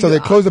 Now so they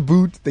close the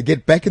boot. They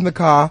get back in the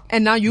car.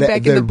 And now you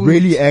back in the boot. They're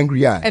really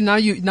angry. Yeah. And now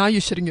you're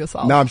shitting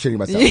yourself. Now I'm shitting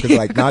myself because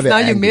like now they're now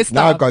angry. you messed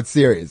now up. it got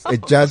serious.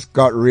 It just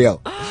got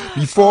real.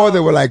 Before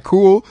they were like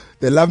cool.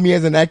 They love me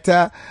as an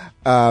actor.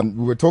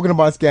 We were talking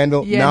about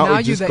Scandal. Yeah, now now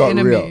it you're just the got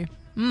enemy.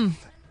 real.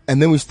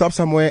 And then we stop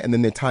somewhere, and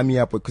then they tie me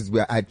up because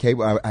I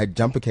had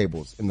jumper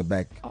cables in the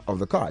back of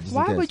the car. Just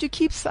Why would you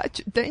keep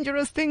such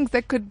dangerous things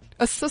that could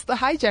assist the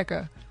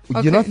hijacker?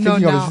 Okay, you're not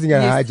thinking of assisting a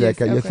hijacker. Yes,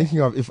 You're okay.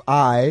 thinking of if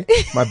my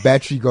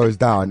battery goes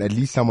down, at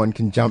least someone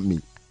can jump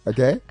me.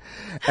 Okay?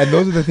 And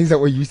those are the things that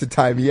were used to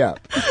tie me up.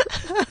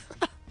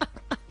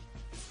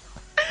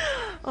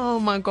 Oh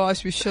my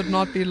gosh, we should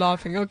not be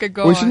laughing. Okay,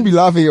 go on. We shouldn't be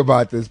laughing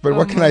about this, but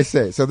what can I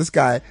say? So this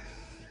guy,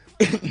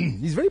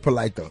 he's very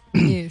polite though.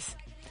 Yes.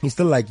 He's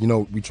still like,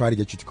 we try to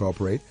get you to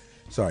cooperate.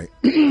 Sorry.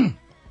 And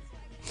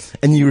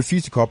you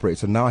refuse to cooperate.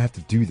 So now I have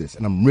to do this.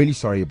 And I'm really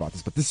sorry about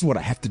this, but this is what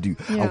I have to do.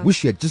 Yeah. I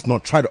wish you had just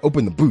not tried to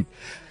open the boot.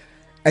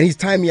 And he's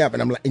tying me up,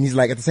 and he's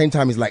like, at the same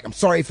time, he's like, I'm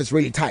sorry if it's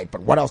really tight,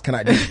 but what else can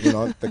I do? You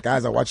know, the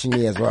guys are watching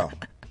me as well.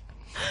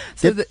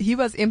 So he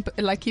was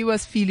he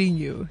was feeling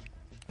you.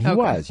 He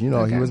was, he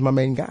was my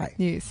main guy.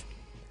 Yes.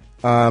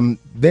 Then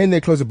they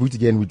close the boot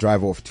again. We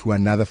drive off to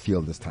another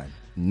field this time.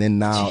 And then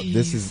now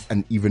this is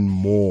an even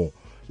more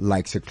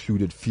like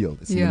secluded field.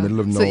 It's in the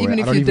middle of nowhere. So even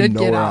if I don't you even did know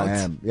get where out. I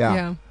am.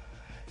 Yeah.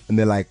 And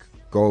they're like,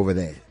 go over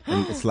there.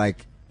 And it's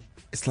like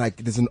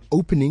there's an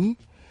opening.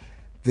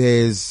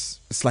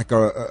 It's like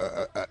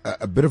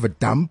a bit of a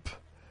dump.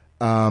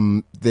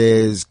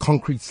 There's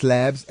concrete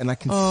slabs, and I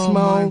can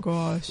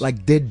smell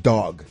like dead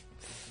dog.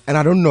 And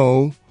I don't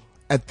know.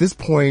 At this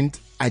point,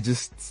 I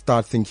just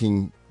start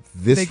thinking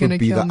this would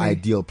be the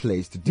ideal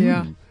place to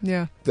do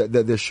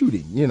the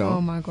shooting, Oh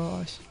my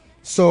gosh.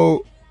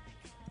 So,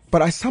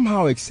 but I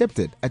somehow accept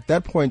it. At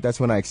that point, that's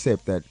when I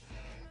accept that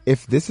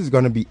if this is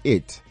going to be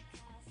it,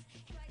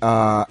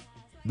 the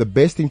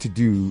best thing to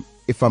do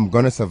if I'm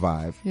going to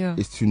survive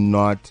is to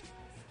not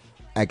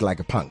act like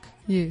a punk.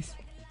 Yes.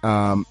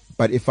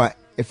 But if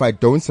I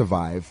don't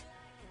survive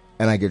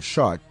and I get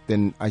shot,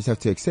 then I just have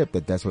to accept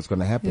that that's what's going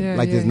to happen.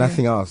 There's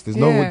nothing else. There's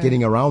no way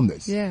getting around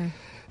this. Yeah.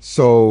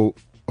 So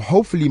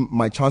hopefully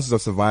my chances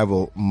of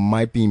survival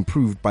might be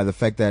improved by the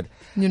fact that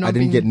I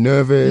didn't get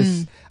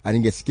nervous. I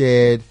didn't get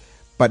scared.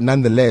 But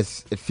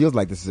nonetheless, it feels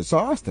like this is it. So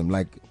I asked him,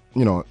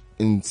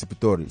 in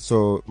Sipitori.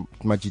 So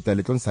Majita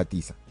Leton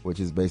Satisa, which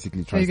is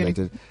basically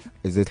translated,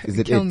 is it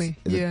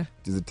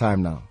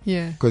time now?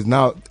 Yeah. Because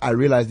now I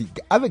realized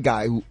the other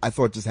guy who I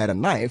thought just had a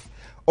knife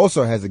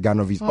also has a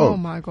gun of his own. Oh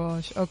my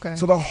gosh. Okay.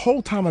 So the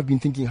whole time I've been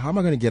thinking, how am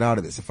I going to get out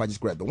of this? If I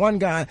just grab the one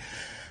guy,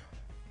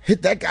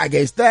 hit that guy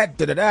against that,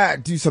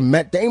 do some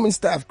Matt Damon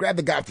stuff, grab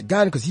the guy with the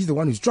gun because he's the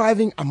one who's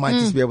driving, I might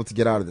just be able to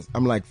get out of this.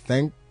 I'm like,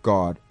 thank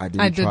God I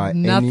didn't try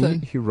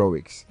any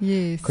heroics.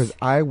 Yes. Because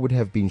I would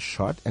have been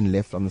shot and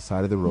left on the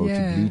side of the road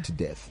to bleed to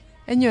death.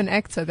 And you're an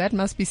actor. That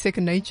must be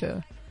second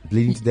nature.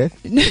 Bleeding to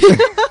death?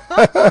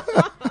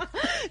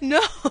 No.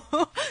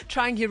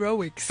 Trying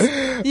heroics.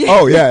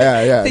 Oh,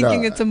 yeah.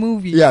 Thinking it's a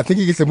movie. Yeah,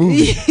 thinking it's a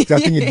movie. So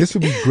I'm thinking this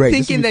would be great.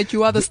 Thinking that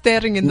you are the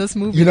staring in this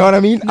movie. You know what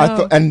I mean? No. I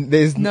thought, and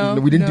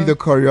we didn't do the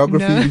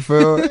choreography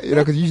before,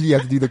 because usually you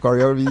have to do the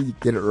choreography, you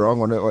get it wrong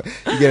or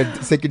you get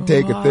a second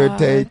take, a third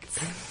take.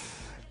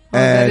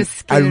 And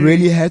I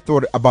really had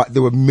thought about,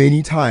 there were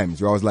many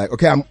times where I was like,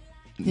 okay,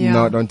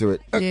 no, don't do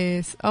it.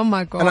 Yes. Oh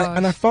my God.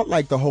 And I felt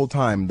like the whole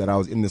time that I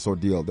was in this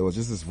ordeal, there was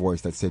just this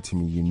voice that said to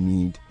me, you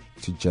need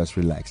to just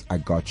relax. I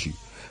got you.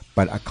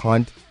 But I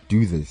can't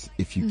do this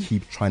if you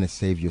keep trying to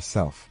save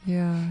yourself.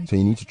 Yeah. So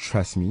you need to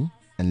trust me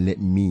and let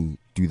me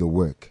do the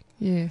work.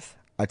 Yes.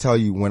 I tell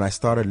you, when I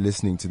started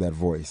listening to that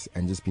voice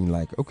and just being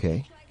like,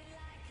 okay,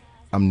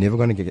 I'm never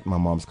going to get my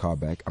mom's car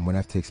back. I'm going to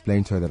have to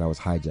explain to her that I was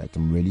hijacked.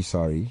 I'm really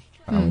sorry.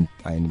 I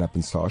ended up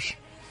in Sosh.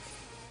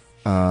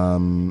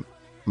 I'm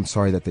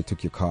sorry that they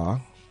took your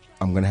car.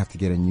 I'm going to have to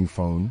get a new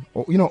phone.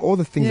 Or, all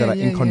the things that are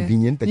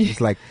inconvenient that just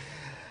like,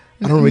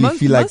 I don't really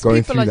feel like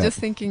going through that. Most people are just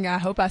thinking, I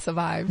hope I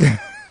survived.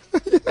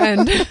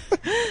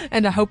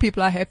 and I hope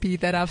people are happy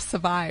that I've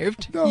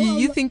survived. No,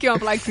 you think you're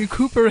like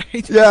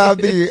recuperating. Yeah,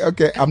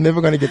 okay, I'm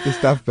never going to get this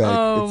stuff back.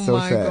 Oh, it's so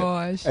my sad.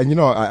 Gosh. And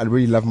I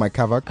really love my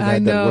cover because I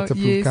had that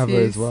waterproof cover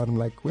yes. as well. I'm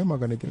like, where am I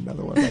going to get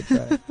another one like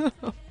that?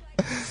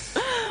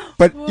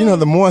 But,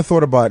 the more I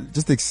thought about it,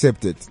 just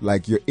accept it.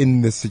 Like, you're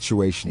in this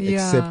situation.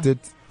 Yeah. Accept it.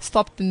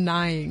 Stop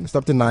denying.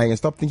 Stop denying and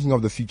stop thinking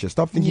of the future.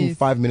 Stop thinking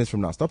 5 minutes from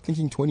now. Stop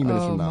thinking 20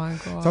 minutes from now. My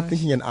gosh. Stop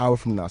thinking an hour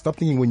from now. Stop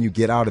thinking when you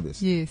get out of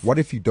this. Yes. What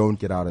if you don't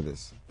get out of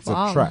this? So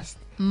trust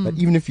that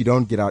even if you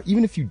don't get out,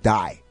 even if you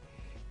die,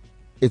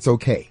 it's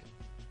okay.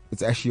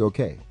 It's actually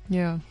okay.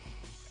 Yeah.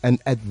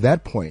 And at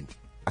that point,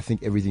 I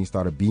think everything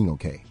started being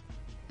okay.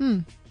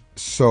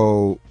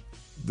 So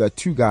the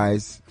two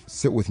guys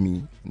sit with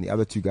me and the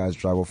other two guys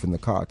drive off in the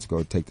car to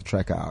go take the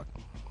tracker out.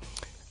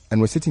 And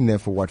we're sitting there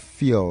for what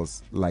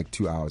feels like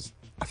 2 hours.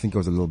 I think it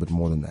was a little bit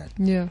more than that.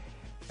 Yeah.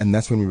 And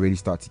that's when we really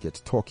start to get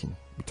to talking.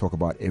 We talk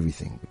about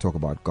everything. We talk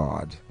about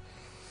God.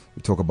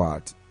 We talk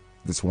about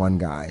this one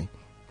guy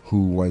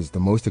who was the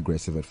most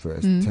aggressive at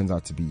first. Turns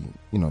out to be,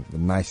 the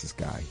nicest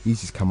guy. He's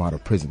just come out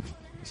of prison.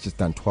 He's just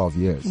done 12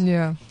 years.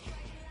 Yeah.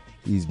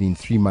 He's been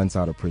 3 months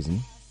out of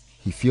prison.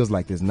 He feels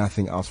like there's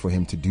nothing else for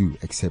him to do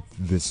except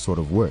this sort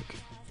of work.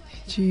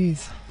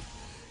 Jeez.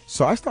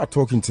 So I start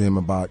talking to him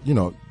about,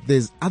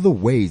 there's other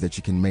ways that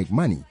you can make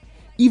money,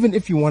 even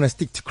if you want to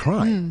stick to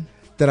crime,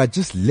 that are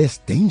just less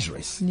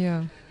dangerous.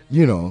 Yeah.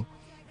 And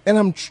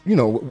I'm,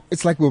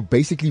 it's like we're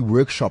basically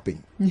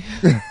workshopping.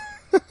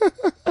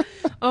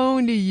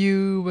 Only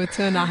you would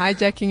turn a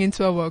hijacking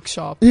into a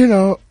workshop.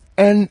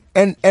 And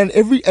at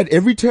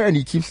every turn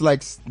he keeps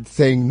like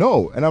saying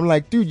no, and I'm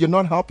like, dude, you're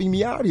not helping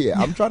me out here.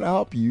 I'm trying to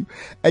help you,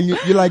 and you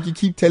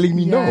keep telling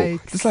me no.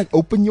 Just like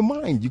open your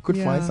mind. You could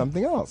find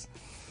something else.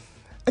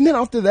 And then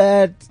after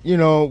that,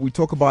 we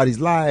talk about his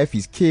life,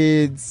 his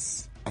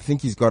kids. I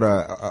think he's got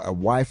a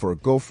wife or a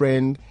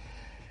girlfriend.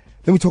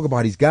 Then we talk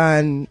about his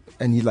gun,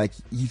 and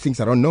he thinks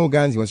I don't know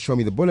guns. He wants to show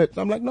me the bullet.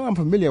 I'm like, no, I'm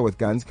familiar with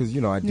guns because,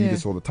 I do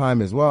this all the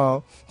time as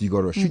well. Do you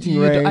go to a shooting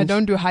range? I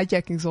don't do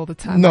hijackings all the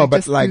time. No,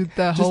 but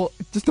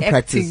just to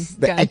practice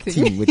the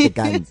acting with the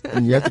guns.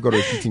 And you have to go to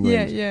a shooting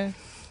range. Yeah.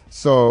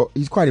 So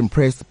he's quite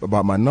impressed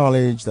about my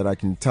knowledge, that I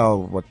can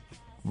tell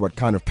what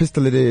kind of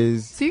pistol it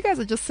is. So you guys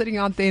are just sitting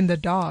out there in the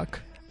dark,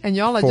 and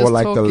y'all are for just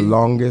like talking. the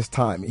longest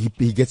time.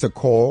 He gets a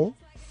call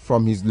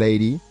from his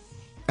lady.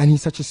 And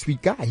he's such a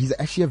sweet guy. He's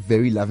actually a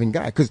very loving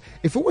guy. Because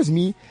if it was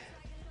me,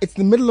 it's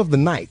the middle of the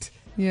night.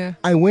 Yeah.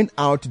 I went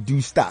out to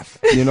do stuff.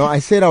 I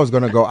said I was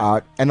going to go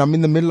out, and I'm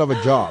in the middle of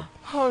a job.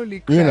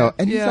 Holy crap.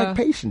 And he's like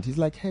patient. He's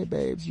like, hey,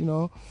 babes,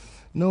 no,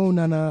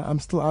 Nana, I'm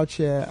still out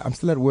here. I'm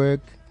still at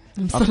work.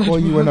 I'll call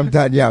you when I'm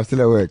done. Yeah, I'm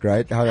still at work,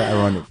 right? How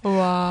ironic.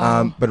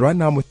 Wow. But right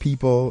now I'm with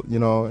people,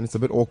 and it's a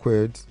bit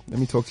awkward. Let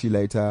me talk to you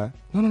later.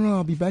 No,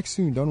 I'll be back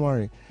soon. Don't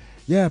worry.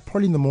 Yeah,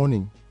 probably in the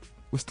morning.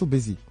 We're still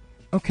busy.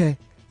 Okay.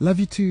 Love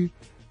you too.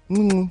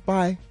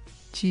 Bye.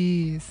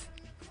 Jeez.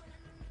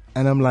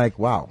 And I'm like,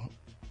 wow.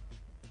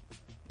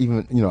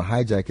 Even,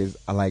 hijackers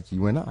are like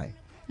you and I.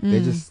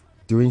 They're just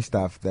doing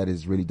stuff that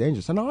is really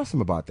dangerous. And I asked him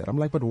about that. I'm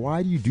like, but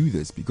why do you do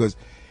this? Because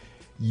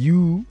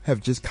you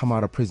have just come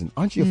out of prison.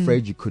 Aren't you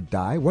afraid you could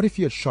die? What if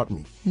you had shot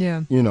me?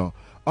 Yeah.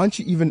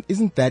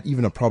 Isn't that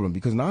even a problem?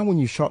 Because now when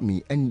you shot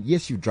me, and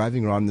yes, you're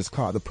driving around this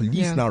car, the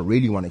police now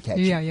really want to catch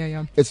you.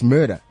 Yeah. It's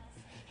murder.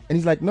 And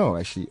he's like, no,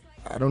 actually,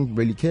 I don't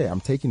really care. I'm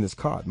taking this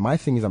car. My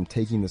thing is I'm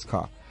taking this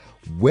car.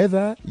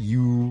 Whether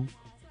you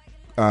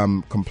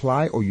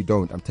comply or you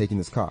don't, I'm taking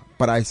this car.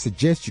 But I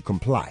suggest you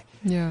comply.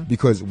 Yeah.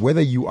 Because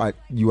whether you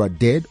are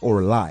dead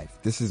or alive,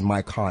 this is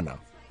my car now.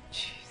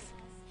 Jeez.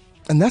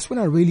 And that's when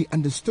I really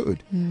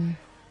understood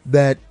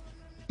that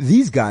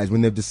these guys,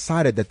 when they've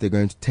decided that they're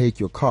going to take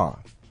your car,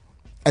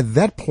 at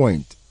that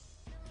point,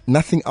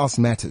 nothing else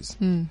matters.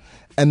 And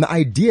the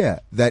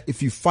idea that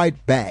if you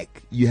fight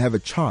back, you have a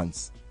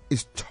chance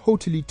is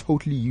totally,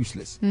 totally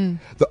useless.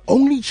 The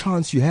only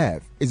chance you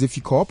have is if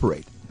you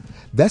cooperate.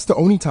 That's the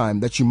only time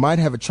that you might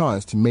have a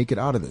chance to make it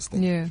out of this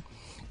thing. Yeah.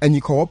 And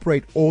you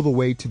cooperate all the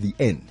way to the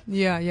end.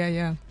 Yeah.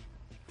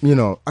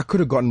 I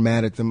could have gotten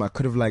mad at them. I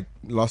could have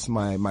lost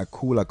my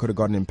cool. I could have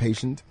gotten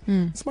impatient.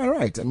 It's my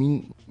right. I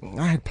mean,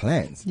 I had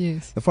plans.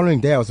 Yes. The following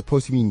day I was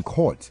supposed to be in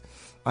court.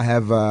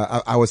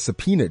 I was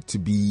subpoenaed to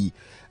be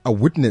a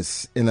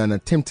witness in an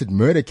attempted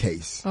murder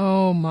case.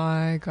 Oh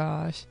my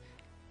gosh.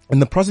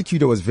 And the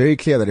prosecutor was very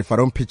clear that if I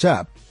don't pitch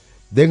up,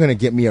 they're going to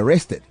get me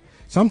arrested.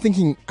 So I'm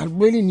thinking, I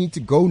really need to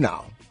go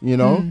now,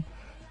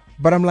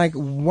 But I'm like,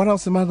 what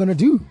else am I going to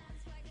do?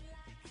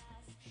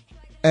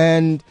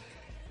 And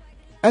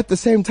at the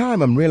same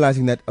time, I'm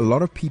realizing that a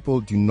lot of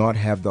people do not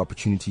have the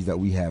opportunities that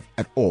we have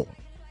at all.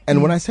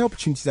 And when I say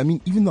opportunities, I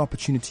mean even the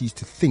opportunities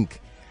to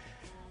think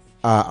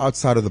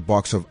outside of the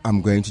box of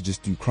I'm going to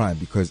just do crime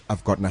because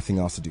I've got nothing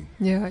else to do.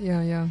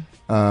 Yeah.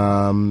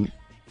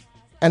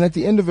 And at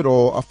the end of it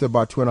all, after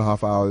about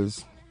 2.5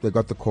 hours, they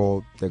got the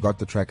call, they got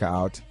the tracker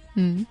out.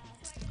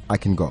 I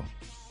can go.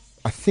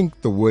 I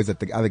think the words that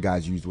the other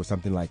guys used were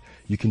something like,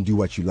 you can do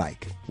what you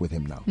like with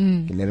him now.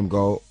 You can let him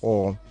go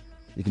or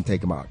you can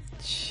take him out.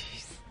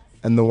 Jeez.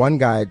 And the one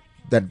guy,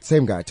 that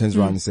same guy, turns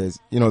around and says,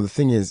 the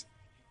thing is,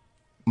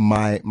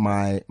 my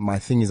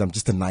thing is I'm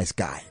just a nice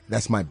guy.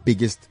 That's my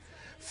biggest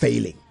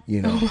failing.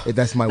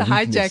 That's my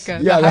weakness.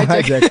 Hijacker. Yeah, the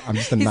hijacker. I'm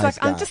just a He's nice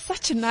guy. I'm just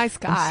such a nice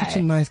guy. I'm such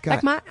a nice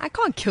guy. I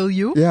can't kill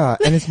you. Yeah,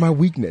 and it's my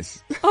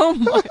weakness. Oh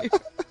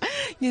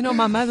my.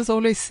 My mother's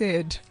always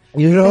said,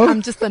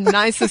 I'm just the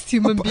nicest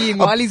human being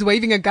while he's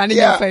waving a gun in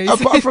your face.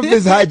 Apart from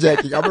this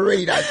hijacking, I'm a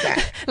really nice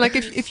guy. Like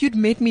if you'd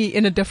met me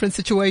in a different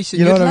situation,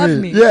 you'd love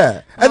me.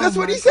 Yeah. And that's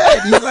what he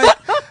said. He's like,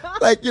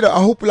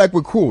 I hope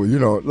we're cool, in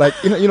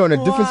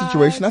a different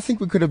situation, I think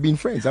we could have been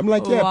friends. I'm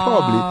like, yeah,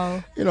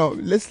 probably.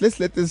 Let's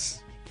let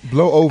this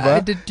blow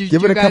over. Did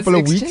give it a couple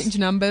of weeks. Exchange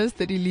numbers?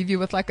 Did he leave you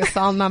with like a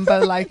cell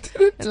number, like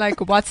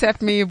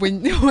WhatsApp me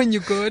when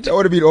you're good? That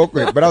would have been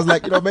awkward. But I was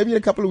like, maybe in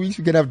a couple of weeks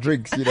we can have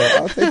drinks.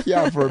 I'll take you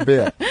out for a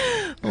beer.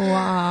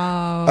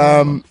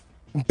 Wow.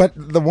 But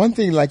the one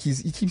thing,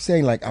 he keeps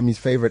saying, I'm his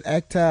favorite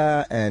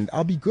actor and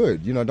I'll be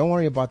good. Don't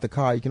worry about the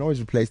car. You can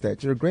always replace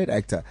that. You're a great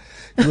actor.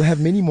 You'll have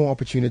many more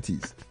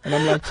opportunities. And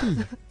I'm like, gee,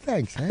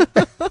 thanks, man.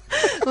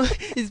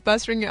 He's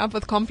bustering you up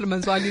with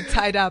compliments while you're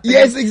tied up.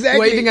 Yes, exactly.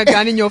 Waving a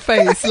gun in your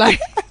face.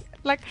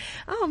 Like,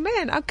 oh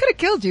man, I could have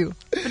killed you.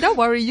 But don't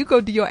worry, you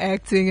go do your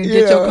acting and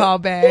get your car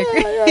back.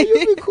 Yeah,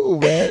 you'll be cool,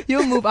 man.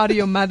 You'll move out of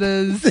your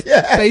mother's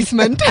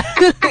basement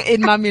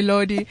in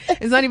Mamelodi.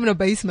 It's not even a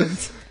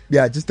basement.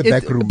 Yeah, just the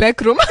back room.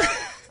 Back room.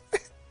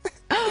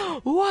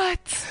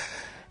 What?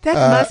 That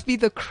must be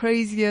the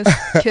craziest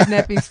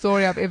kidnapping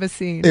story I've ever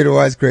seen. It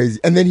was crazy.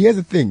 And then here's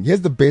the thing.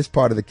 Here's the best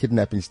part of the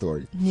kidnapping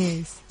story.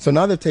 Yes. So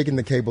now they've taken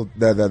the cable,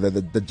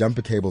 the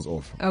jumper cables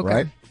off,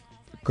 right?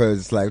 Because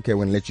it's like, okay,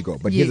 we're going to let you go.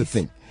 But here's the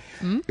thing.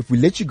 If we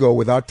let you go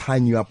without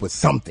tying you up with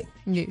something,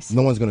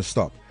 no one's going to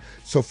stop.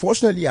 So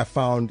fortunately, I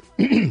found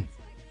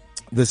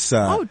this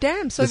oh,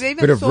 damn. So this they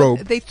bit of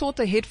rope. they thought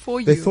ahead for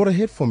you. They thought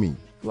ahead for me.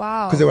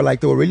 Wow. Because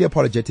they were really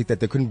apologetic that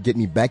they couldn't get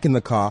me back in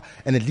the car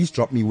and at least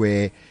drop me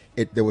where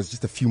there was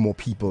just a few more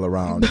people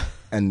around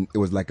and it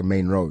was like a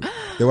main road.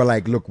 They were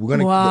like, look, those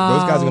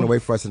guys are going to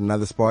wait for us at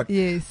another spot.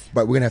 Yes.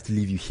 But we're going to have to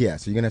leave you here.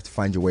 So you're going to have to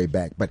find your way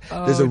back. But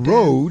there's a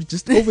road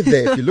just over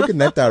there. If you look in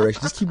that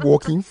direction, just keep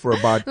walking for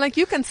about like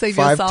you can save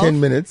 5-10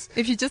 minutes.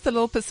 If you're just a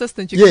little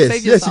persistent, you can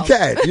save yourself.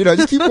 Yes, you can.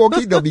 Just keep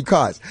walking. There'll be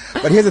cars.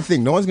 But here's the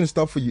thing. No one's going to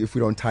stop for you if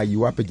we don't tie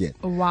you up again.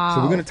 Wow.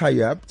 So we're going to tie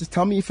you up. Just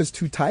tell me if it's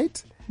too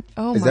tight.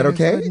 Oh, is that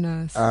okay?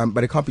 Goodness.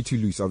 But it can't be too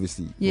loose,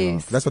 obviously.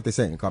 Yes. That's what they're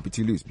saying. It can't be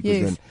too loose.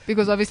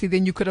 Because obviously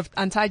then you could have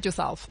untied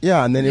yourself.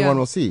 Yeah, and then everyone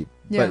will see.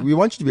 Yeah. But we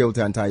want you to be able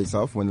to untie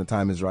yourself when the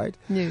time is right.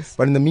 Yes.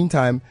 But in the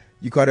meantime,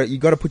 you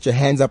gotta put your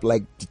hands up,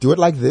 like, do it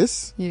like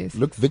this. Yes.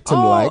 Look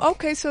victim-like. Oh,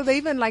 okay. So they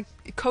even like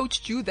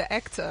coached you, the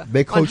actor,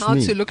 they coached on how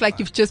me to look like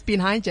you've just been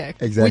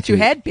hijacked. Exactly. Which you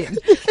had been.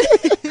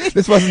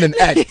 This wasn't an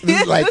act.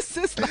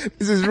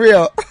 This is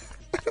real.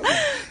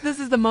 This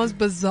is the most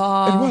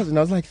bizarre. It was, and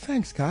I was like,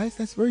 thanks, guys.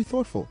 That's very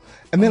thoughtful.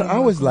 And then I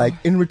was like,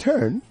 in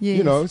return,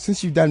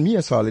 since you've done me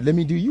a solid, let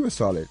me do you a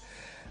solid.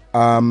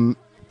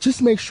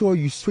 Just make sure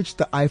you switch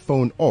the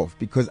iPhone off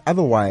because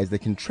otherwise they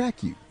can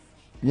track you.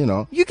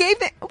 You gave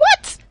them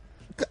what?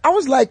 I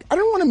was like, I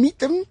don't want to meet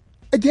them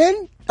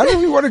again. I don't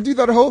even want to do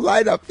that whole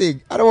lineup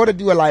thing. I don't want to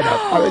do a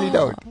lineup. I really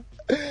don't.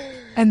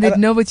 And they'd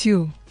know it's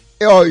you.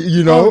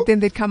 Oh, then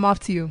they'd come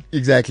after you.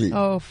 Exactly.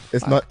 Oh,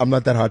 fuck. I'm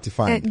not that hard to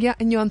find.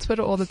 And you're on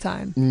Twitter all the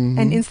time.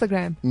 And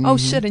Instagram. Oh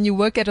shit, and you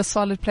work at a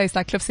solid place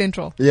like Cliff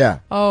Central. Yeah.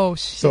 Oh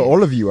shit. So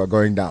all of you are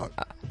going down.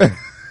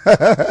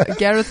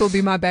 Gareth will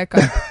be my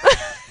backup.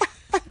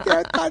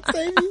 Gareth can't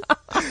save me.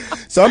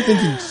 So I'm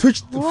thinking,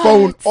 switch the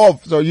phone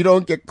off so you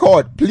don't get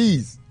caught,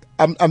 please.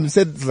 I'm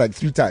said this like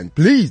 3 times.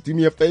 Please do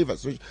me a favor.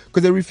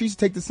 Because they refused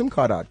to take the SIM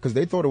card out because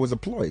they thought it was a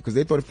ploy. Because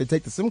they thought if they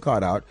take the SIM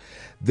card out,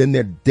 then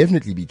they'd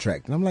definitely be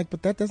tracked. And I'm like,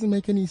 but that doesn't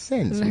make any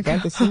sense.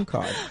 Without the SIM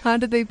card. How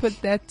did they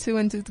put that 2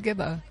 and 2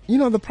 together?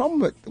 The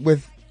problem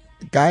with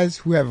guys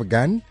who have a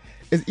gun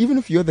is even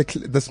if you're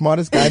the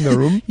smartest guy in the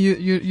room,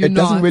 it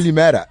doesn't really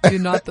matter. You're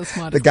not the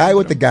smartest. The guy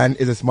with the gun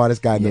is the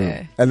smartest guy in the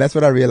room. And that's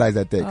what I realized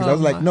that day. Because I was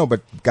like, no,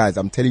 but guys,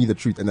 I'm telling you the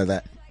truth. And they're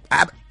like,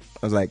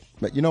 I was like,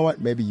 but you know what?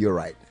 Maybe you're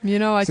right. You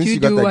know what? Since you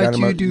do what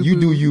you do. You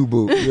do you,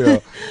 boo.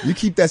 You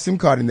keep that SIM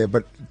card in there,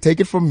 but take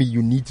it from me.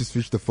 You need to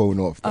switch the phone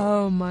off.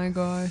 Though. Oh my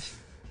gosh.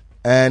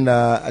 And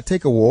I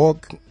take a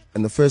walk,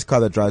 and the first car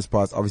that drives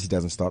past obviously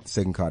doesn't stop. The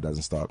second car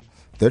doesn't stop.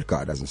 Third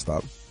car doesn't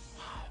stop.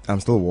 I'm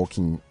still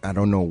walking. I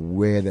don't know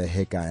where the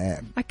heck I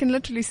am. I can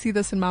literally see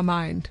this in my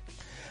mind.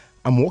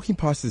 I'm walking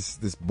past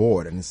this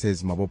board, and it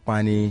says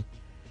Mabopane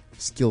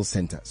Skill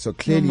Center. So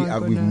clearly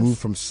we've moved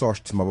from Sosh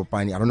to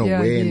Mabopane. I don't know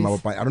where in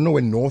Mabopane. I don't know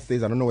where north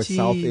is. I don't know where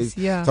south is.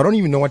 Yeah. So I don't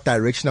even know what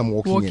direction I'm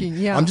walking in.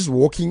 Yeah. I'm just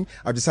walking.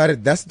 I've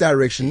decided that's the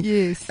direction.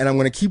 Yes. And I'm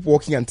going to keep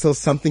walking until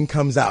something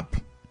comes up.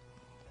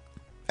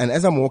 And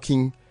as I'm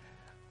walking,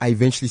 I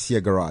eventually see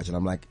a garage. And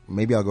I'm like,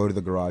 maybe I'll go to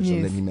the garage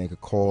and let me make a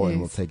call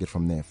and we'll take it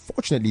from there.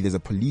 Fortunately, there's a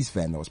police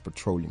van that was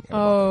patrolling.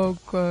 Oh,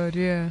 good.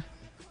 Yeah.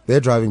 They're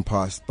driving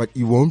past, but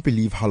you won't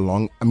believe how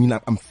long. I mean,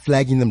 I'm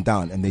flagging them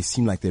down, and they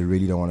seem like they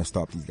really don't want to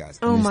stop, these guys.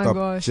 And they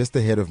stop just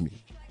ahead of me.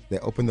 They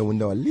open the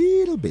window a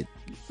little bit.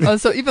 Oh,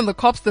 so even the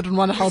cops didn't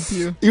want to help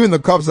you. Even the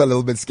cops are a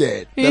little bit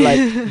scared. They're like,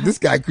 this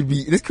could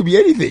be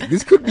anything.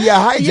 This could be a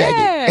hijacking.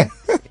 Yeah.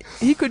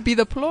 He could be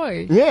the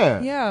ploy.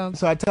 Yeah. Yeah.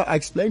 So I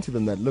explained to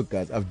them that, look,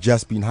 guys, I've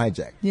just been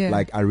hijacked. Yeah.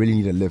 Like, I really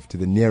need a lift to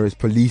the nearest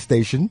police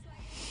station.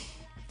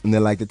 And they're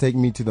like, they take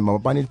me to the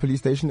Mabopane police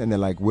station, and they're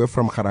like, we're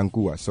from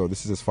Karankua, so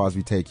this is as far as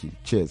we take you.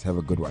 Cheers, have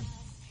a good one.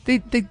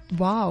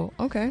 Wow,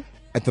 okay.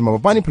 At the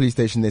Mabopane police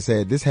station, they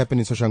said, this happened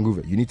in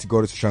Soshanguve. You need to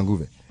go to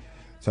Soshanguve.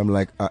 So I'm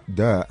like, I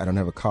don't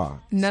have a car.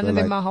 None of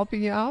them are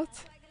helping you out?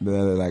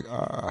 They're like,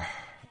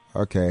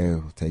 okay,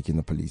 we'll take you in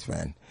the police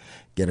van.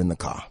 Get in the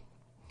car.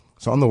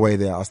 So on the way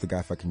there, I asked the guy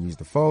if I can use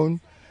the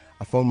phone.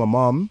 I phoned my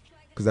mom,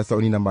 because that's the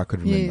only number I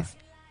could remember. Yes.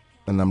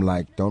 And I'm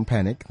like, don't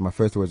panic. My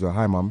first words were,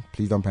 hi, mom,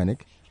 please don't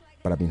panic.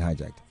 But I've been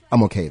hijacked.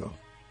 I'm okay, though.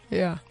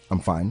 Yeah. I'm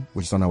fine.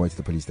 We're just on our way to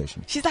the police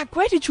station. She's like,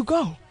 where did you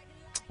go?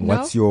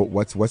 What's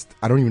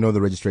I don't even know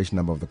the registration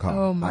number of the car.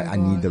 Oh my God. I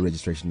need the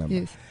registration number.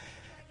 Yes.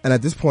 And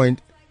at this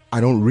point,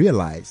 I don't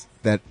realize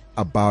that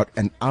about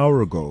an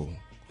hour ago,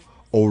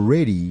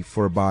 already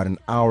for about an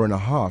hour and a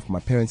half, my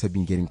parents have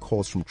been getting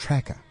calls from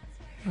Tracker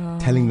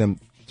telling them,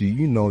 do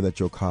you know that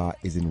your car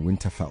is in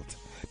Winterveld?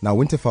 Now,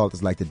 Winterveld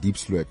is like the deep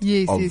slurt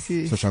of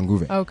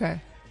Soshanguve.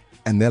 Okay.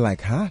 And they're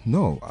like, huh?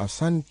 No, our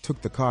son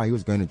took the car. He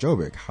was going to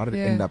Joburg. How did it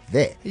end up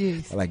there?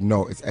 Yes. They're like,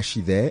 no, it's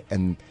actually there.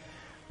 And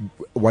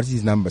what is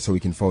his number so we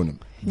can phone him?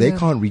 They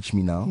can't reach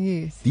me now.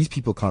 Yes. These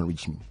people can't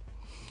reach me.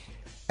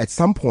 At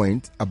some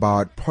point,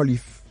 about probably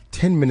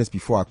 10 minutes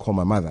before I call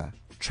my mother,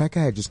 Tracker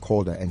had just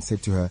called her and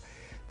said to her,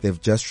 they've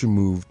just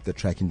removed the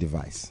tracking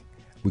device.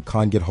 We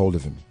can't get hold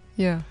of him.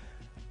 Yeah.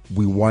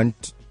 We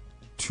want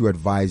to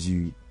advise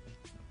you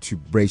to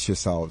brace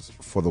yourselves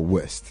for the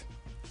worst.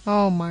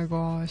 Oh my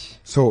gosh.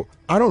 So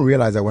I don't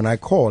realize that when I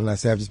call and I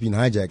say I've just been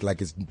hijacked, like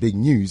it's big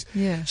news.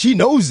 Yeah. She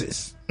knows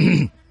this.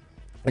 And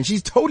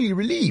she's totally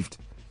relieved.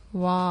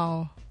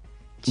 Wow.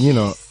 you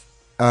know,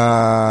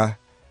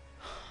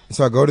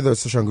 so I go to the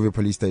Soshanguve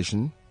police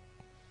station.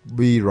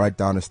 We write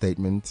down a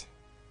statement.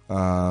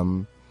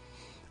 And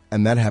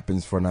that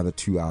happens for another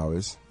 2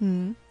 hours.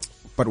 Mm.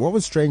 But what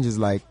was strange is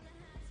like,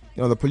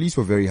 you know, the police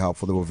were very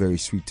helpful. They were very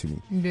sweet to me.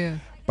 Yeah.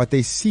 But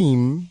they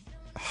seem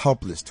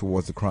helpless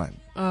towards the crime.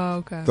 Oh,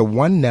 okay. The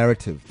one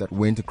narrative that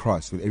went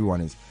across with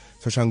everyone is,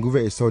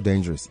 Soshanguve is so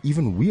dangerous.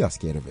 Even we are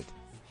scared of it.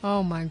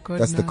 Oh my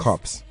goodness. That's the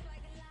cops.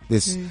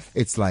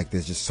 It's like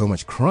there's just so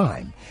much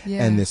crime,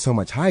 and there's so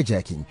much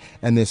hijacking,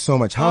 and there's so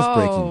much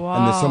housebreaking,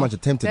 and there's so much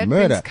attempted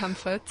murder. Brings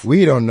comfort.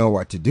 We don't know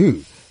what to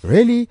do.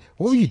 Really?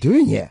 What were you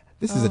doing here?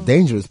 This is a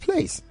dangerous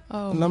place.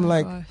 Oh, and I'm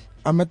like, gosh.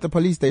 I'm at the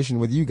police station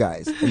with you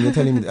guys, and you're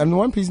telling me. And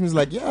one policeman is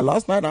like, yeah,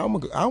 last night I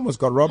almost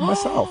got robbed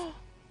myself.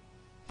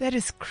 That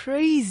is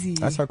crazy.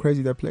 That's how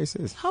crazy that place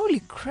is. Holy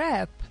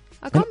crap!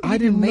 I can't I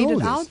believe you didn't made know it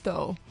this. out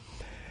though.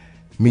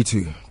 Me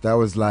too. That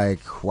was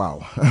like,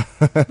 wow.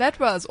 That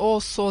was all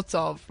sorts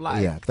of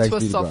like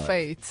twists of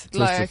fate.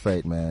 Twist of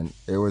fate, man.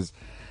 There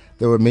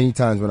were many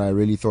times when I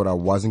really thought I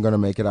wasn't going to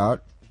make it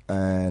out,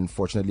 and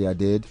fortunately I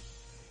did,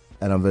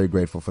 and I'm very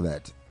grateful for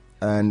that.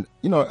 And,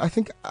 you know, I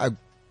think I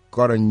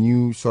got a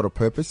new sort of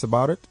purpose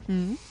about it.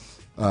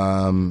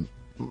 Mm.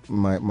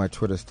 My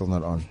Twitter's still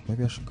not on.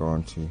 Maybe I should go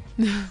on too.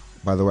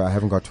 By the way, I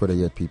haven't got Twitter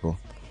yet, people.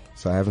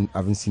 So I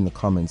haven't seen the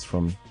comments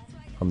from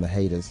the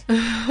haters.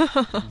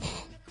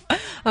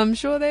 I'm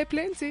sure there are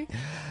plenty.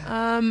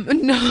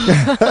 No.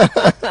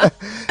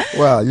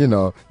 Well, you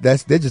know, they're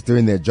just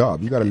doing their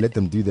job. You got to let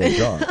them do their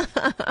job.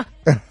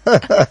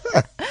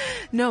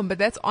 No, but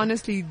that's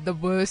honestly the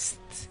worst.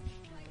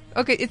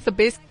 Okay, it's the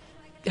best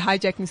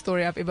hijacking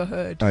story I've ever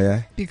heard. Oh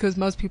yeah? Because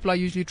most people are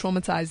usually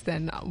traumatized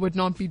and would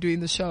not be doing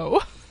the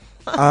show.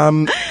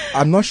 I'm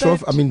not sure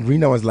if,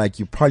 Rena was like,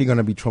 you're probably going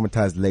to be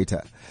traumatized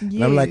later. Yes.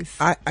 And I'm like,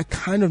 I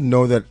kind of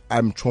know that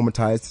I'm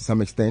traumatized to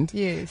some extent.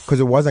 Yes. Because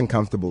it was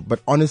uncomfortable.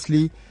 But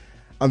honestly,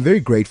 I'm very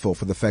grateful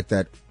for the fact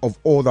that of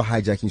all the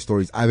hijacking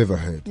stories I've ever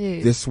heard,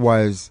 yes, this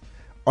was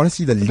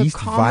honestly the least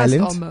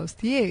violent.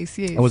 Almost. Yes.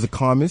 It was the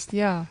calmest.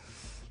 Yeah.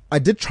 I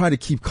did try to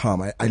keep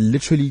calm. I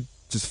literally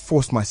just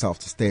forced myself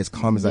to stay as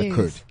calm as I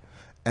could.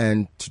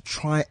 And to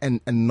try and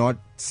not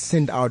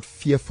send out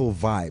fearful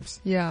vibes.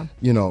 Yeah.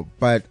 You know,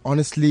 but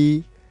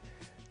honestly,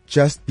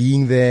 just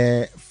being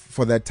there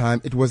for that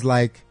time, it was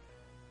like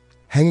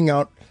hanging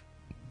out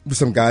with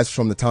some guys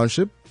from the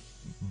township,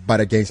 but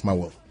against my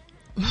will.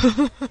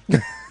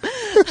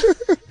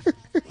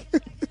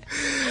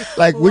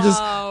 Like, we're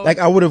just, like,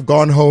 I would have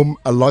gone home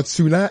a lot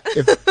sooner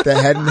if they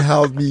hadn't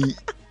held me,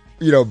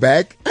 you know,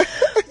 back.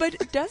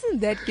 But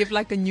doesn't that give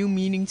like a new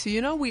meaning to,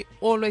 you know, we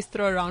always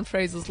throw around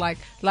phrases like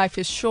life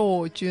is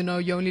short, you know,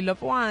 you only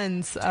live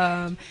once,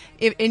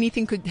 if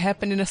anything could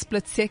happen in a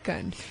split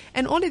second.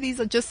 And all of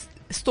these are just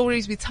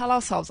stories we tell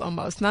ourselves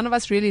almost. None of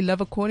us really live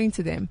according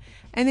to them.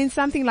 And then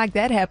something like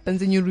that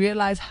happens and you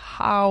realize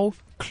how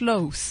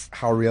close.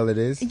 How real it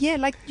is. Yeah,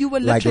 like you were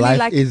literally like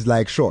life is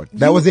like short.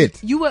 That was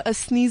it. You were a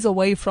sneeze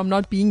away from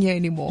not being here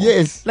anymore.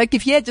 Yes. Like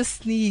if he had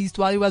just sneezed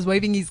while he was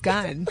waving his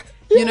gun,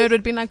 you know, it would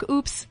have been like,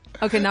 oops.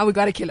 Okay, now we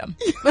gotta kill him.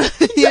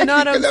 You know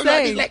what I'm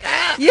saying? Like,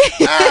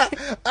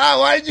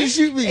 why did you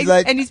shoot me?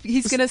 Like, and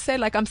he's gonna say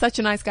like, I'm such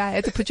a nice guy. I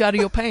had to put you out of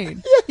your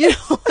pain. You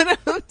know what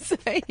I'm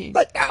saying?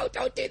 Like, no,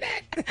 don't do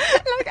that.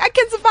 Like, I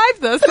can survive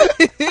this.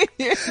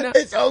 You know?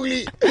 It's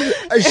only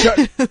a shot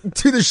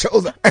to the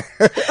shoulder.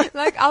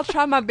 Like, I'll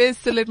try my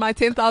best to let my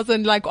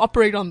 10,000 like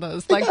operate on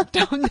this. Like,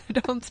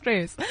 don't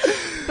stress.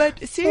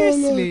 But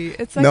seriously,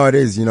 it's like, no, it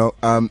is, you know.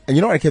 And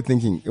you know what I kept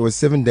thinking? It was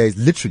 7 days,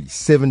 literally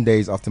 7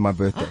 days after my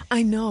birthday.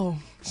 I know.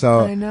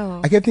 So I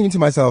know. I kept thinking to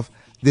myself,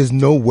 there's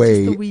no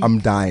way I'm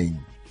dying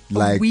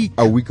like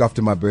a week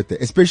after my birthday.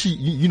 Especially,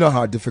 you know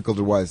how difficult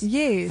it was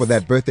for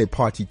that birthday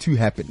party to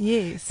happen.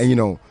 Yes. And you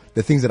know,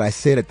 the things that I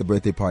said at the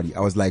birthday party,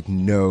 I was like,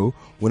 no,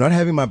 we're not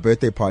having my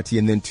birthday party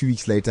and then 2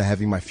 weeks later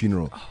having my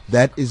funeral.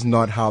 That is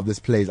not how this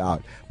plays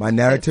out. My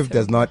narrative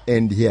does not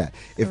end here.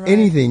 If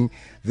anything,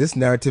 this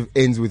narrative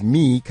ends with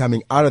me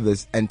coming out of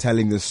this and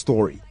telling this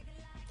story.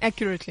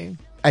 Accurately.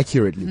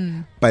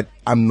 But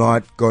I'm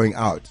not going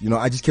out. You know,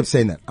 I just kept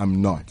saying that.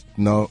 I'm not.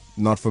 No,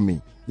 not for me.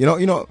 You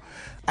know,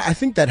 I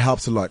think that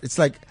helps a lot. It's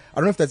like, I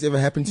don't know if that's ever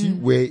happened to you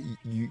where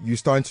you're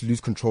starting to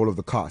lose control of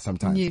the car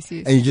sometimes. Yes.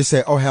 And you just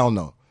say, oh, hell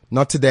no.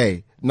 Not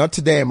today. Not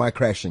today am I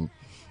crashing.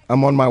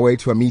 I'm on my way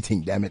to a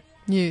meeting, damn it.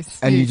 Yes.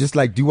 And you just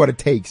like do what it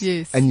takes.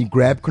 Yes. And you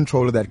grab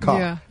control of that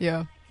car.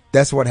 Yeah.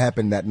 That's what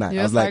happened that night.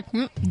 You're I was like,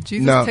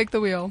 Jesus, no, take the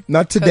wheel.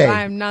 Not today.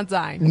 I am not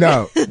dying.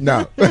 No.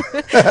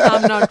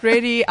 I'm not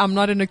ready. I'm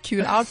not in a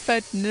cute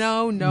outfit.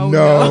 No.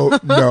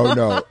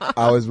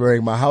 I was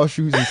wearing my house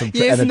shoes and a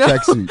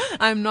tracksuit.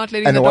 I'm not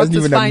letting the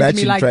doctors find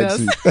me like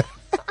this. It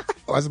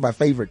wasn't my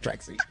favorite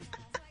tracksuit.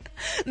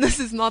 This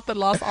is not the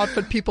last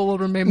outfit people will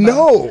remember.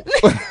 No.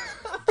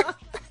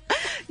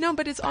 No,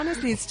 but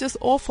it's just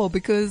awful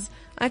because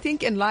I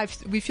think in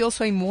life we feel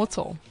so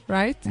immortal,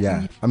 right?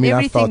 Yeah.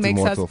 I felt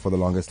immortal for the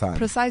longest time.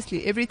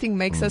 Precisely. Everything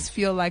makes us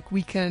feel like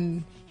we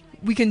can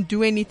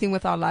do anything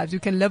with our lives. We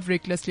can live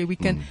recklessly. We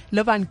can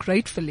live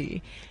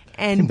ungratefully.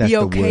 and be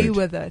okay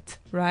with it,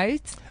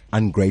 right?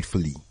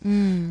 Ungratefully.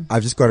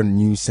 I've just got a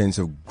new sense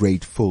of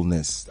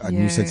gratefulness, a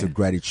new sense of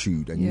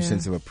gratitude, a new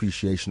sense of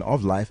appreciation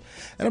of life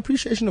and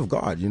appreciation of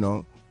God. You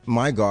know,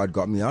 my God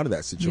got me out of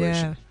that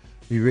situation.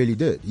 He really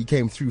did. He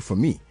came through for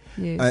me.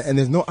 Yes. And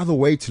there's no other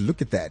way to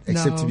look at that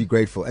except to be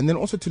grateful. And then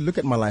also to look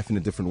at my life in a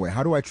different way.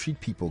 How do I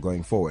treat people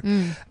going forward?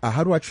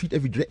 How do I treat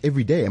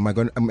every day? Am I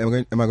going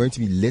to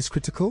be less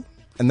critical?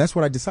 And that's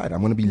what I decided. I'm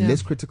going to be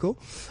less critical.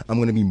 I'm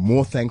going to be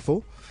more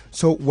thankful.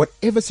 So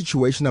whatever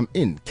situation I'm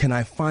in, can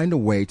I find a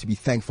way to be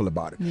thankful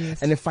about it?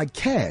 Yes. And if I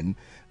can,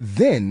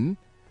 then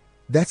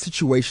that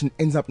situation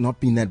ends up not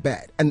being that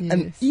bad.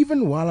 And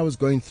even while I was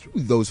going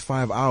through those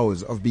 5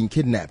 hours of being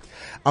kidnapped,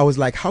 I was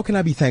like, how can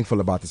I be thankful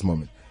about this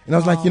moment? And I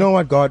was like, you know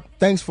what, God,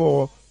 thanks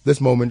for this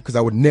moment, because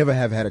I would never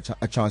have had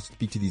a chance to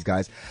speak to these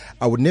guys.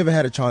 I would never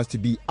had a chance to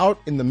be out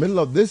in the middle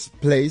of this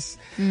place,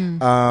 in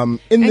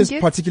this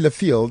particular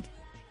field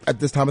at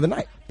this time of the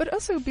night. But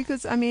also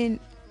because, I mean,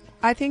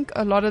 I think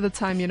a lot of the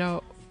time, you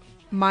know,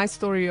 my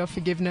story of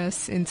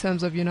forgiveness in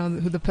terms of, you know,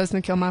 who the person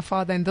who killed my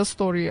father, and the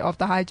story of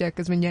the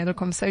hijackers when you had a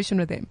conversation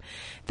with him,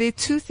 there are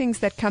two things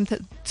that come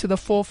to the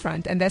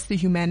forefront, and that's the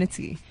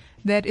humanity.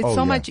 That it's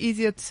much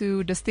easier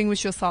to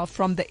distinguish yourself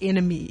from the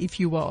enemy,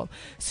 if you will.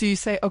 So you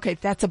say, okay,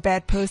 that's a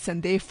bad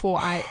person, therefore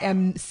I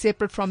am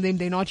separate from them.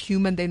 They're not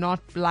human. They're not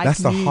like me. That's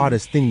the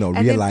hardest thing, though,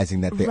 and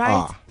realizing that they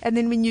are. And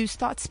then when you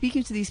start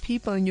speaking to these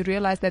people and you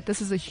realize that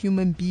this is a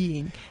human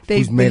being,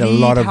 they've who's made a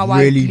lot of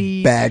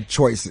really bad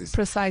choices.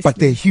 Precisely. But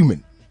they're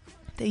human.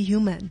 They're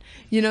human.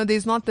 You know,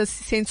 there's not this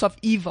sense of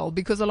evil,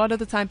 because a lot of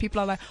the time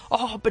people are like,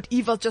 oh, but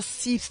evil just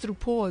seeps through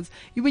pores.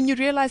 When you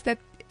realize that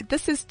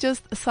this is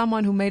just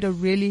someone who made a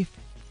really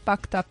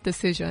fucked up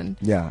decision.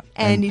 Yeah.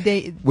 And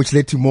which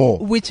led to more.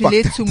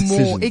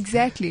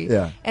 Exactly.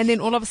 Yeah. And then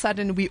all of a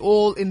sudden we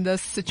all in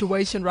this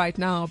situation right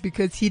now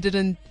because he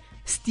didn't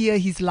steer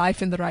his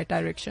life in the right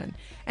direction.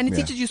 And it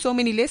teaches you so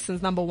many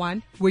lessons. Number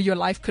one, where your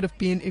life could have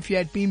been if you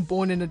had been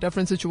born in a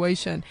different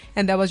situation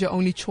and that was your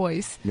only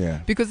choice.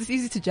 Yeah. Because it's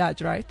easy to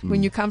judge, right?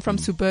 When you come from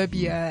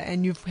suburbia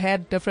and you've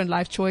had different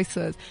life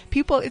choices,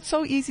 it's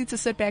so easy to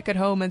sit back at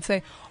home and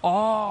say,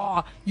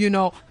 oh, you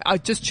know, I'll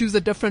just choose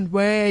a different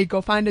way,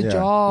 go find a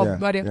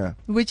job, whatever,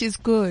 which is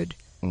good.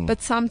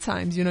 But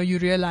sometimes, you know, you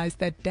realize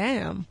that,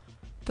 damn.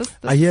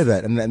 I hear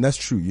that, and that's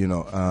true, you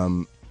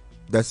know.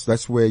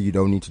 That's where you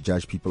don't need to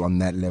judge people on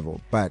that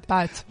level. But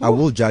I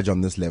will judge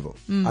on this level.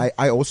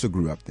 I also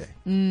grew up there.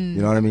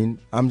 You know what I mean?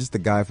 I'm just the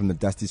guy from the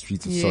dusty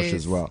streets of Sosh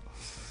as well.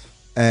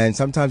 And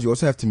sometimes you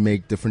also have to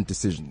make different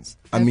decisions.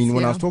 I mean,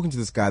 when I was talking to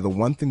this guy, the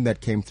one thing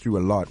that came through a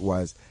lot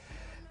was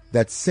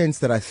that sense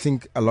that I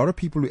think a lot of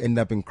people who end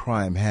up in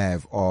crime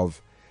have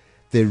of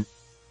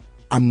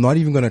I'm not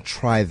even going to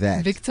try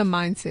that. Victim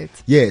mindset.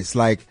 Yes,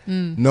 like,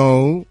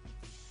 no,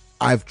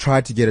 I've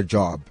tried to get a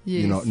job.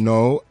 Yes. You know,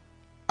 no,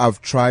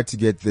 I've tried to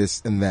get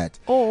this and that.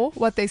 Or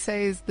what they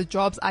say is the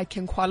jobs I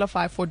can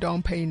qualify for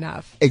don't pay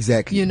enough.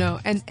 Exactly. You know,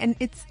 and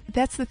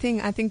that's the thing.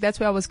 I think that's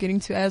where I was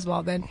getting to as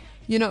well. Then,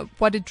 you know,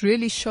 what it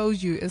really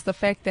shows you is the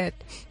fact that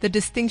the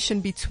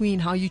distinction between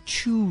how you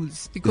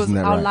choose, because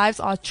our lives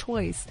are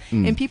choice.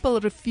 And people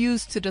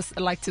refuse to just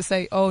like to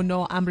say, oh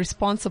no, I'm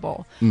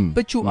responsible.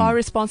 But you are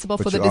responsible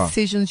for the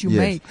decisions you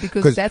make,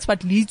 because that's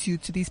what leads you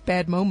to these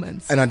bad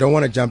moments. And I don't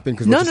want to jump in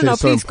because what you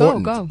say is so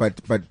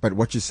important. But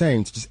what you're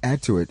saying, to just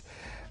add to it,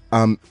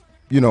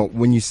 you know,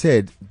 when you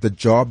said the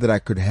job that I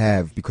could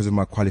have because of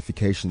my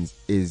qualifications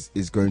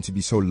is going to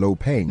be so low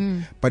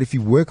paying, but if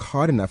you work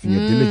hard enough and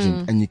you're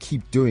diligent and you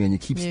keep doing and you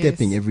keep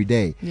stepping every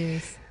day,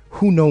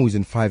 who knows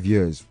in 5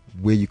 years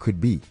where you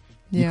could be?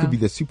 You could be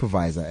the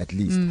supervisor at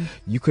least.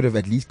 You could have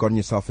at least gotten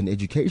yourself an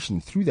education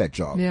through that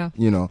job.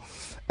 You know,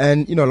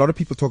 and you know, a lot of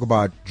people talk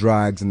about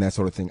drugs and that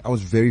sort of thing. I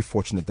was very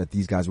fortunate that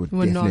these guys were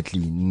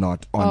definitely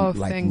not on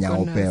like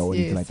Nyaupe or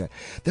anything like that.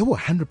 They were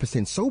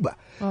 100% sober.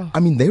 I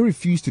mean, they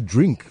refused to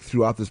drink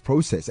throughout this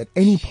process at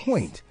any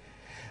point,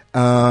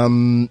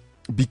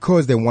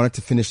 because they wanted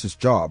to finish this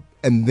job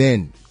and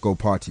then go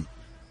party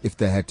if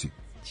they had to.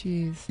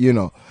 Jeez. You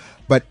know.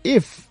 But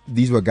if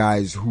these were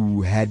guys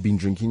who had been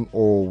drinking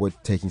or were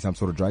taking some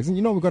sort of drugs, and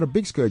you know, we've got a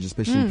big scourge,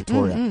 especially in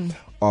Pretoria,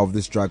 of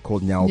this drug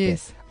called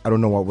Nyaupe. I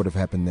don't know what would have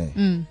happened there.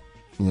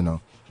 You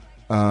know,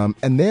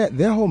 and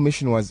their whole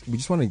mission was, we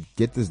just want to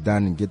get this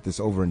done and get this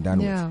over and done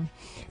with.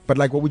 But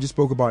like what we just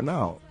spoke about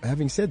now,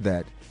 having said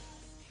that,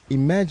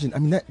 imagine, I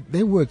mean, that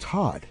they worked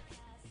hard,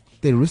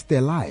 they risked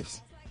their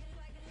lives.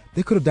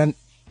 They could have done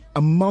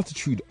a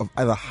multitude of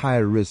other high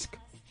risk,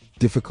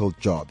 difficult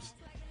jobs.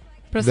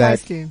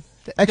 Precisely.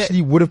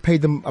 Actually would have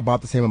paid them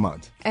about the same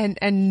amount.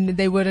 And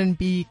they wouldn't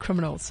be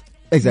criminals.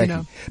 Exactly.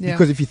 You know?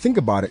 Because if you think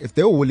about it, if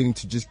they were willing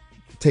to just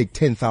take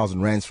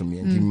 10,000 rands from me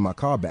and give me my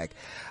car back,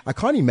 I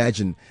can't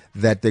imagine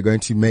that they're going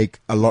to make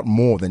a lot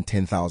more than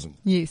 10,000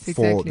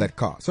 for that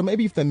car. So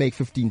maybe if they make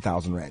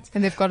 15,000 rands.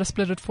 And they've got to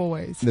split it 4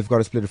 ways.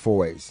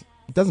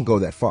 It doesn't go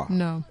that far.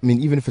 No. I mean,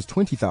 even if it's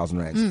 20,000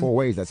 rands, 4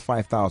 ways, that's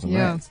 5,000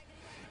 rands.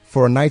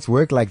 For a night's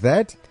work like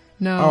that,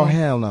 no. Oh,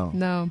 hell no.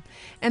 No.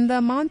 And the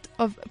amount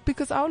of,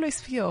 because I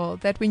always feel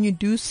that when you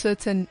do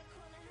certain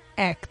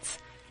acts,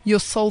 your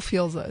soul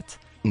feels it.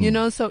 You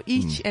know, so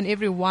each and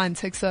every one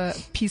takes a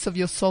piece of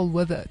your soul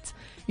with it.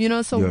 You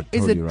know, so You're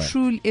is totally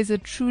right. is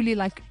it truly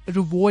like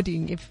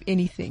rewarding, if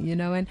anything, you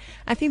know? And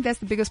I think that's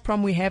the biggest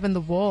problem we have in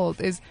the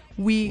world is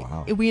we're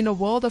in a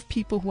world of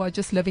people who are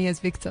just living as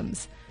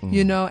victims,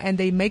 you know, and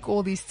they make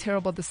all these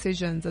terrible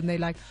decisions and they're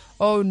like,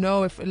 oh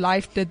no, if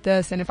life did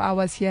this and if I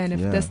was here and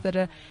if this,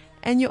 that,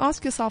 and you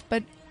ask yourself,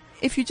 but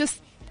if you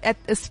just at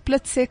a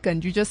split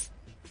second, you just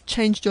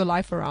changed your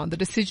life around, the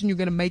decision you're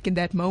going to make in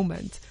that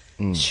moment,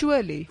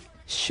 surely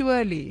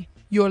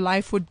your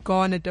life would go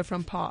on a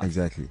different path.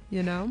 Exactly.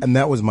 You know? And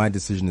that was my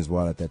decision as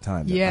well at that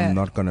time. That I'm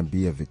not going to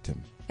be a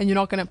victim. And you're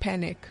not going to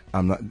panic.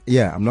 I'm not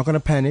going to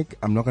panic.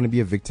 I'm not going to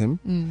be a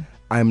victim.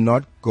 I'm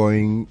not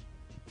going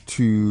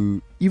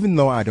to, even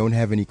though I don't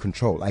have any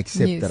control, I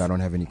accept that I don't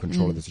have any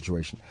control of the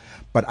situation,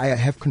 but I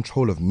have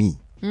control of me.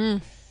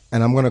 And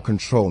I'm going to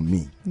control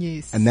me.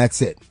 Yes. And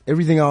that's it.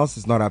 Everything else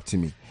is not up to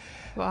me.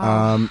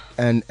 Wow.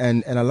 And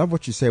I love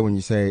what you say when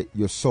you say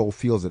your soul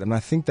feels it. And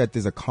I think that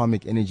there's a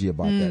karmic energy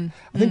about that.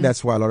 I think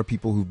that's why a lot of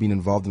people who've been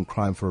involved in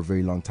crime for a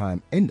very long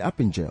time end up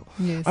in jail.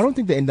 Yes. I don't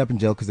think they end up in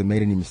jail because they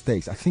made any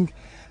mistakes. I think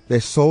their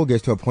soul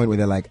gets to a point where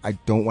they're like, I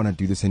don't want to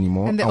do this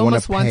anymore. And they I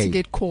almost want to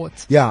get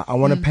caught. Yeah, I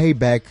want to pay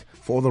back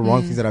for all the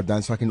wrong things that I've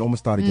done so I can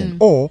almost start again.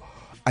 Or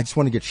I just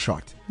want to get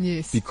shot.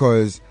 Yes.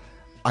 Because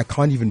I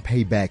can't even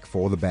pay back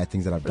for all the bad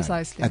things that I've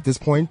done. At this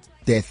point,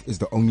 death is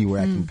the only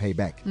way I can pay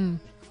back.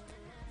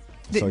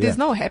 So, there's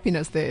no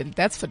happiness there.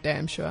 That's for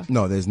damn sure.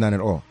 No, there's none at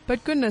all.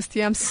 But goodness,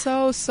 dear, I'm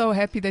so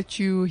happy that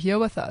you're here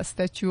with us,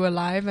 that you're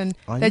alive, and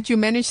that you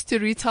managed to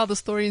retell the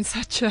story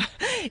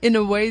in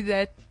a way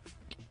that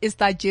is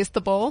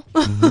digestible.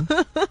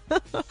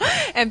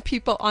 And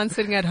people aren't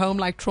sitting at home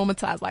like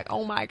traumatized, like,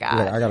 oh my God.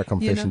 Look, I got a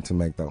confession to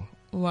make though.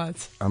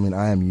 What? I mean,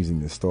 I am using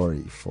this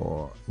story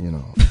for,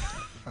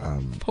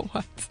 For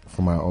what?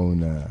 For my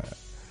own,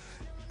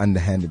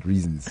 underhanded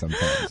reasons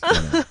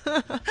sometimes.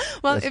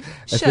 Well,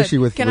 especially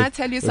with I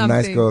tell you something?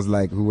 Nice girls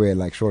who wear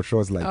like short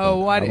shorts like that.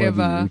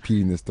 Whatever. I won't be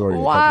repeating the story.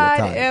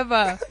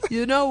 Whatever.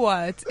 You know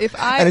what?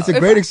 And it's a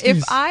great excuse.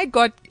 If I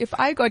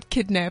got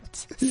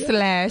kidnapped /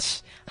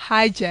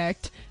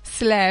 hijacked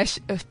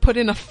 / put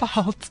in a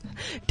fault,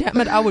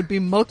 damn it, I would be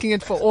milking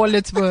it for all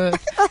it's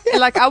worth.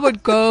 Like I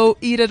would go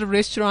eat at a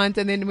restaurant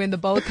and then when the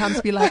bill comes,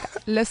 be like,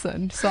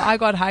 listen, so I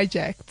got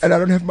hijacked. And I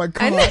don't have my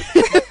car.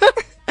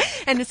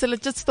 And it's a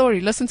legit story.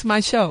 Listen to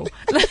my show.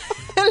 You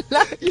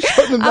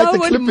showed them like the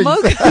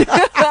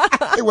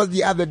clippings. It was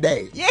the other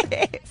day.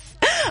 Yes.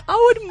 I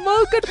would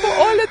milk it for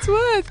all it's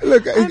worth.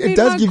 Look, it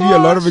does give you a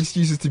lot of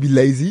excuses to be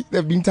lazy. There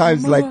have been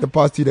times like the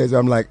past 2 days where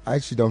I'm like, I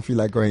actually don't feel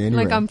like going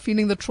anywhere. Like I'm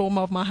feeling the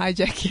trauma of my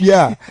hijacking.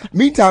 Yeah.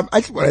 Meantime, I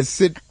just want to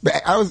sit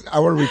back. I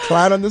want to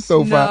recline on the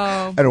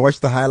sofa and watch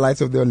the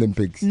highlights of the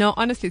Olympics. No,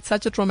 honestly, it's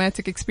such a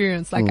traumatic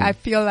experience. Like I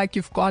feel like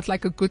you've got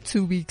like a good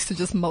 2 weeks to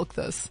just milk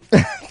this.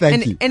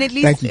 Thank you. And at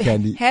least Thank you,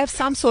 Candy. Have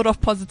some sort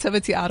of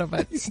positivity out of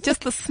it.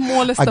 Just the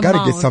smallest amount. I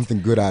gotta get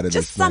something good out of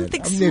just this. Just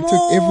something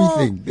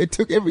small. They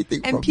took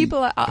everything and from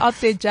people me. are out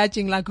there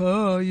judging like,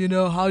 oh,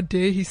 how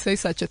dare he say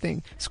such a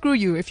thing. Screw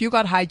you. If you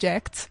got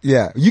hijacked.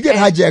 Yeah. You get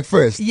hijacked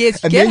first.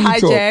 Yes, and get then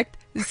hijacked.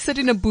 Sit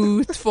in a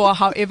booth for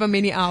however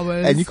many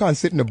hours. And you can't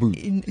sit in a booth.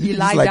 You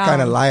lie down. Just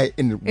kind of lie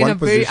in one position. In a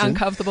very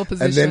uncomfortable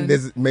position. And then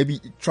there's maybe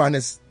trying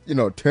to,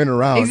 turn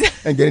around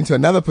and get into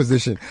another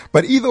position.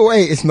 But either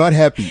way, it's not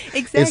happy.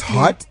 Exactly. It's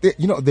hot.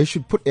 They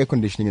should put air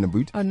conditioning in a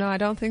boot. Oh, no, I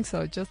don't think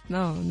so. Just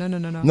no.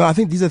 No, I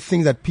think these are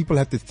things that people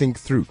have to think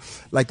through.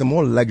 Like the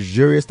more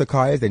luxurious the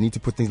car is, they need to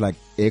put things like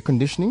air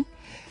conditioning.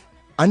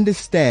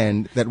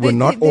 Understand that we're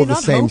not all the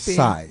same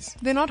size.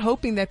 They're not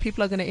hoping that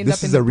people are going to end up in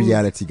This is a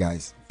reality,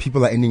 guys.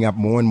 People are ending up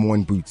more and more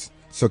in boots.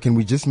 So can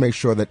we just make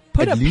sure that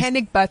put a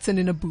panic button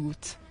in a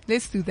boot?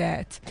 Let's do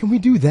that. Can we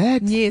do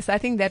that? Yes, I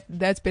think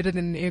that's better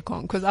than an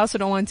aircon because I also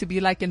don't want to be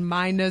like in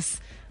minus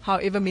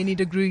however many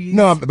degrees.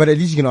 No, but at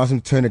least you can ask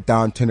them to turn it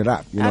down, turn it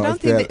up. I don't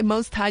think that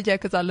most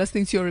hijackers are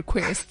listening to your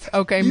request.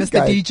 Okay,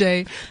 Mr.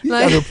 DJ. These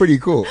guys are pretty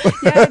cool.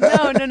 Yeah,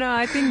 no.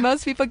 I think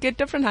most people get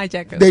different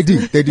hijackers. They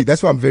do.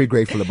 That's what I'm very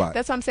grateful about.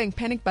 That's what I'm saying.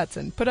 Panic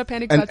button. Put a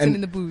panic button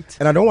in the boot.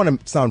 And I don't want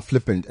to sound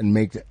flippant and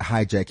make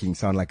hijacking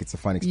sound like it's a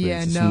fun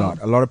experience. Yeah, it's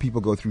not. A lot of people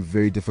go through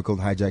very difficult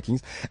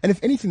hijackings. And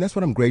if anything, that's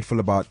what I'm grateful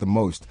about the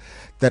most.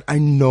 That I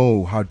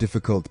know how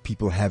difficult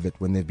people have it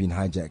when they've been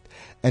hijacked.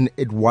 And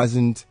it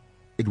wasn't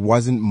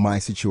my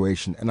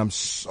situation. And I'm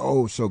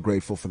so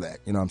grateful for that.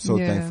 I'm so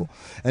thankful.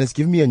 And it's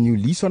given me a new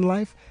lease on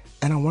life.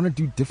 And I want to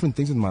do different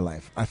things with my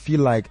life. I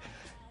feel like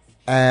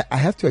I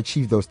have to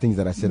achieve those things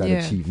that I said I'd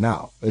achieve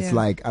now. It's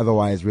like,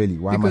 otherwise, really,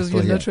 why am I still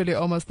here? Because you literally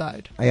almost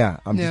died. Yeah,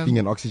 I'm just being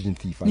an oxygen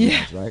thief,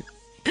 right?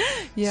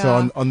 Yeah.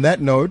 So on that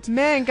note,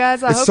 man,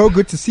 guys, it's so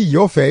good to see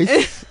your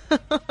face.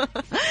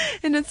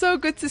 And it's so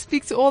good to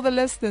speak to all the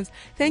listeners.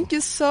 Thank you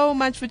so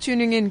much for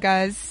tuning in,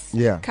 guys.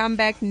 Yeah. Come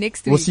back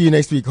next week. We'll see you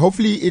next week.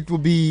 Hopefully it will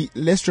be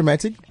less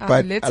dramatic,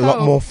 but a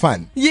lot more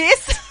fun.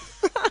 Yes.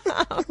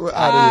 We're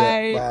out of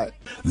here. Bye.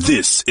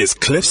 This is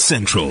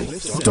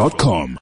CliffCentral.com.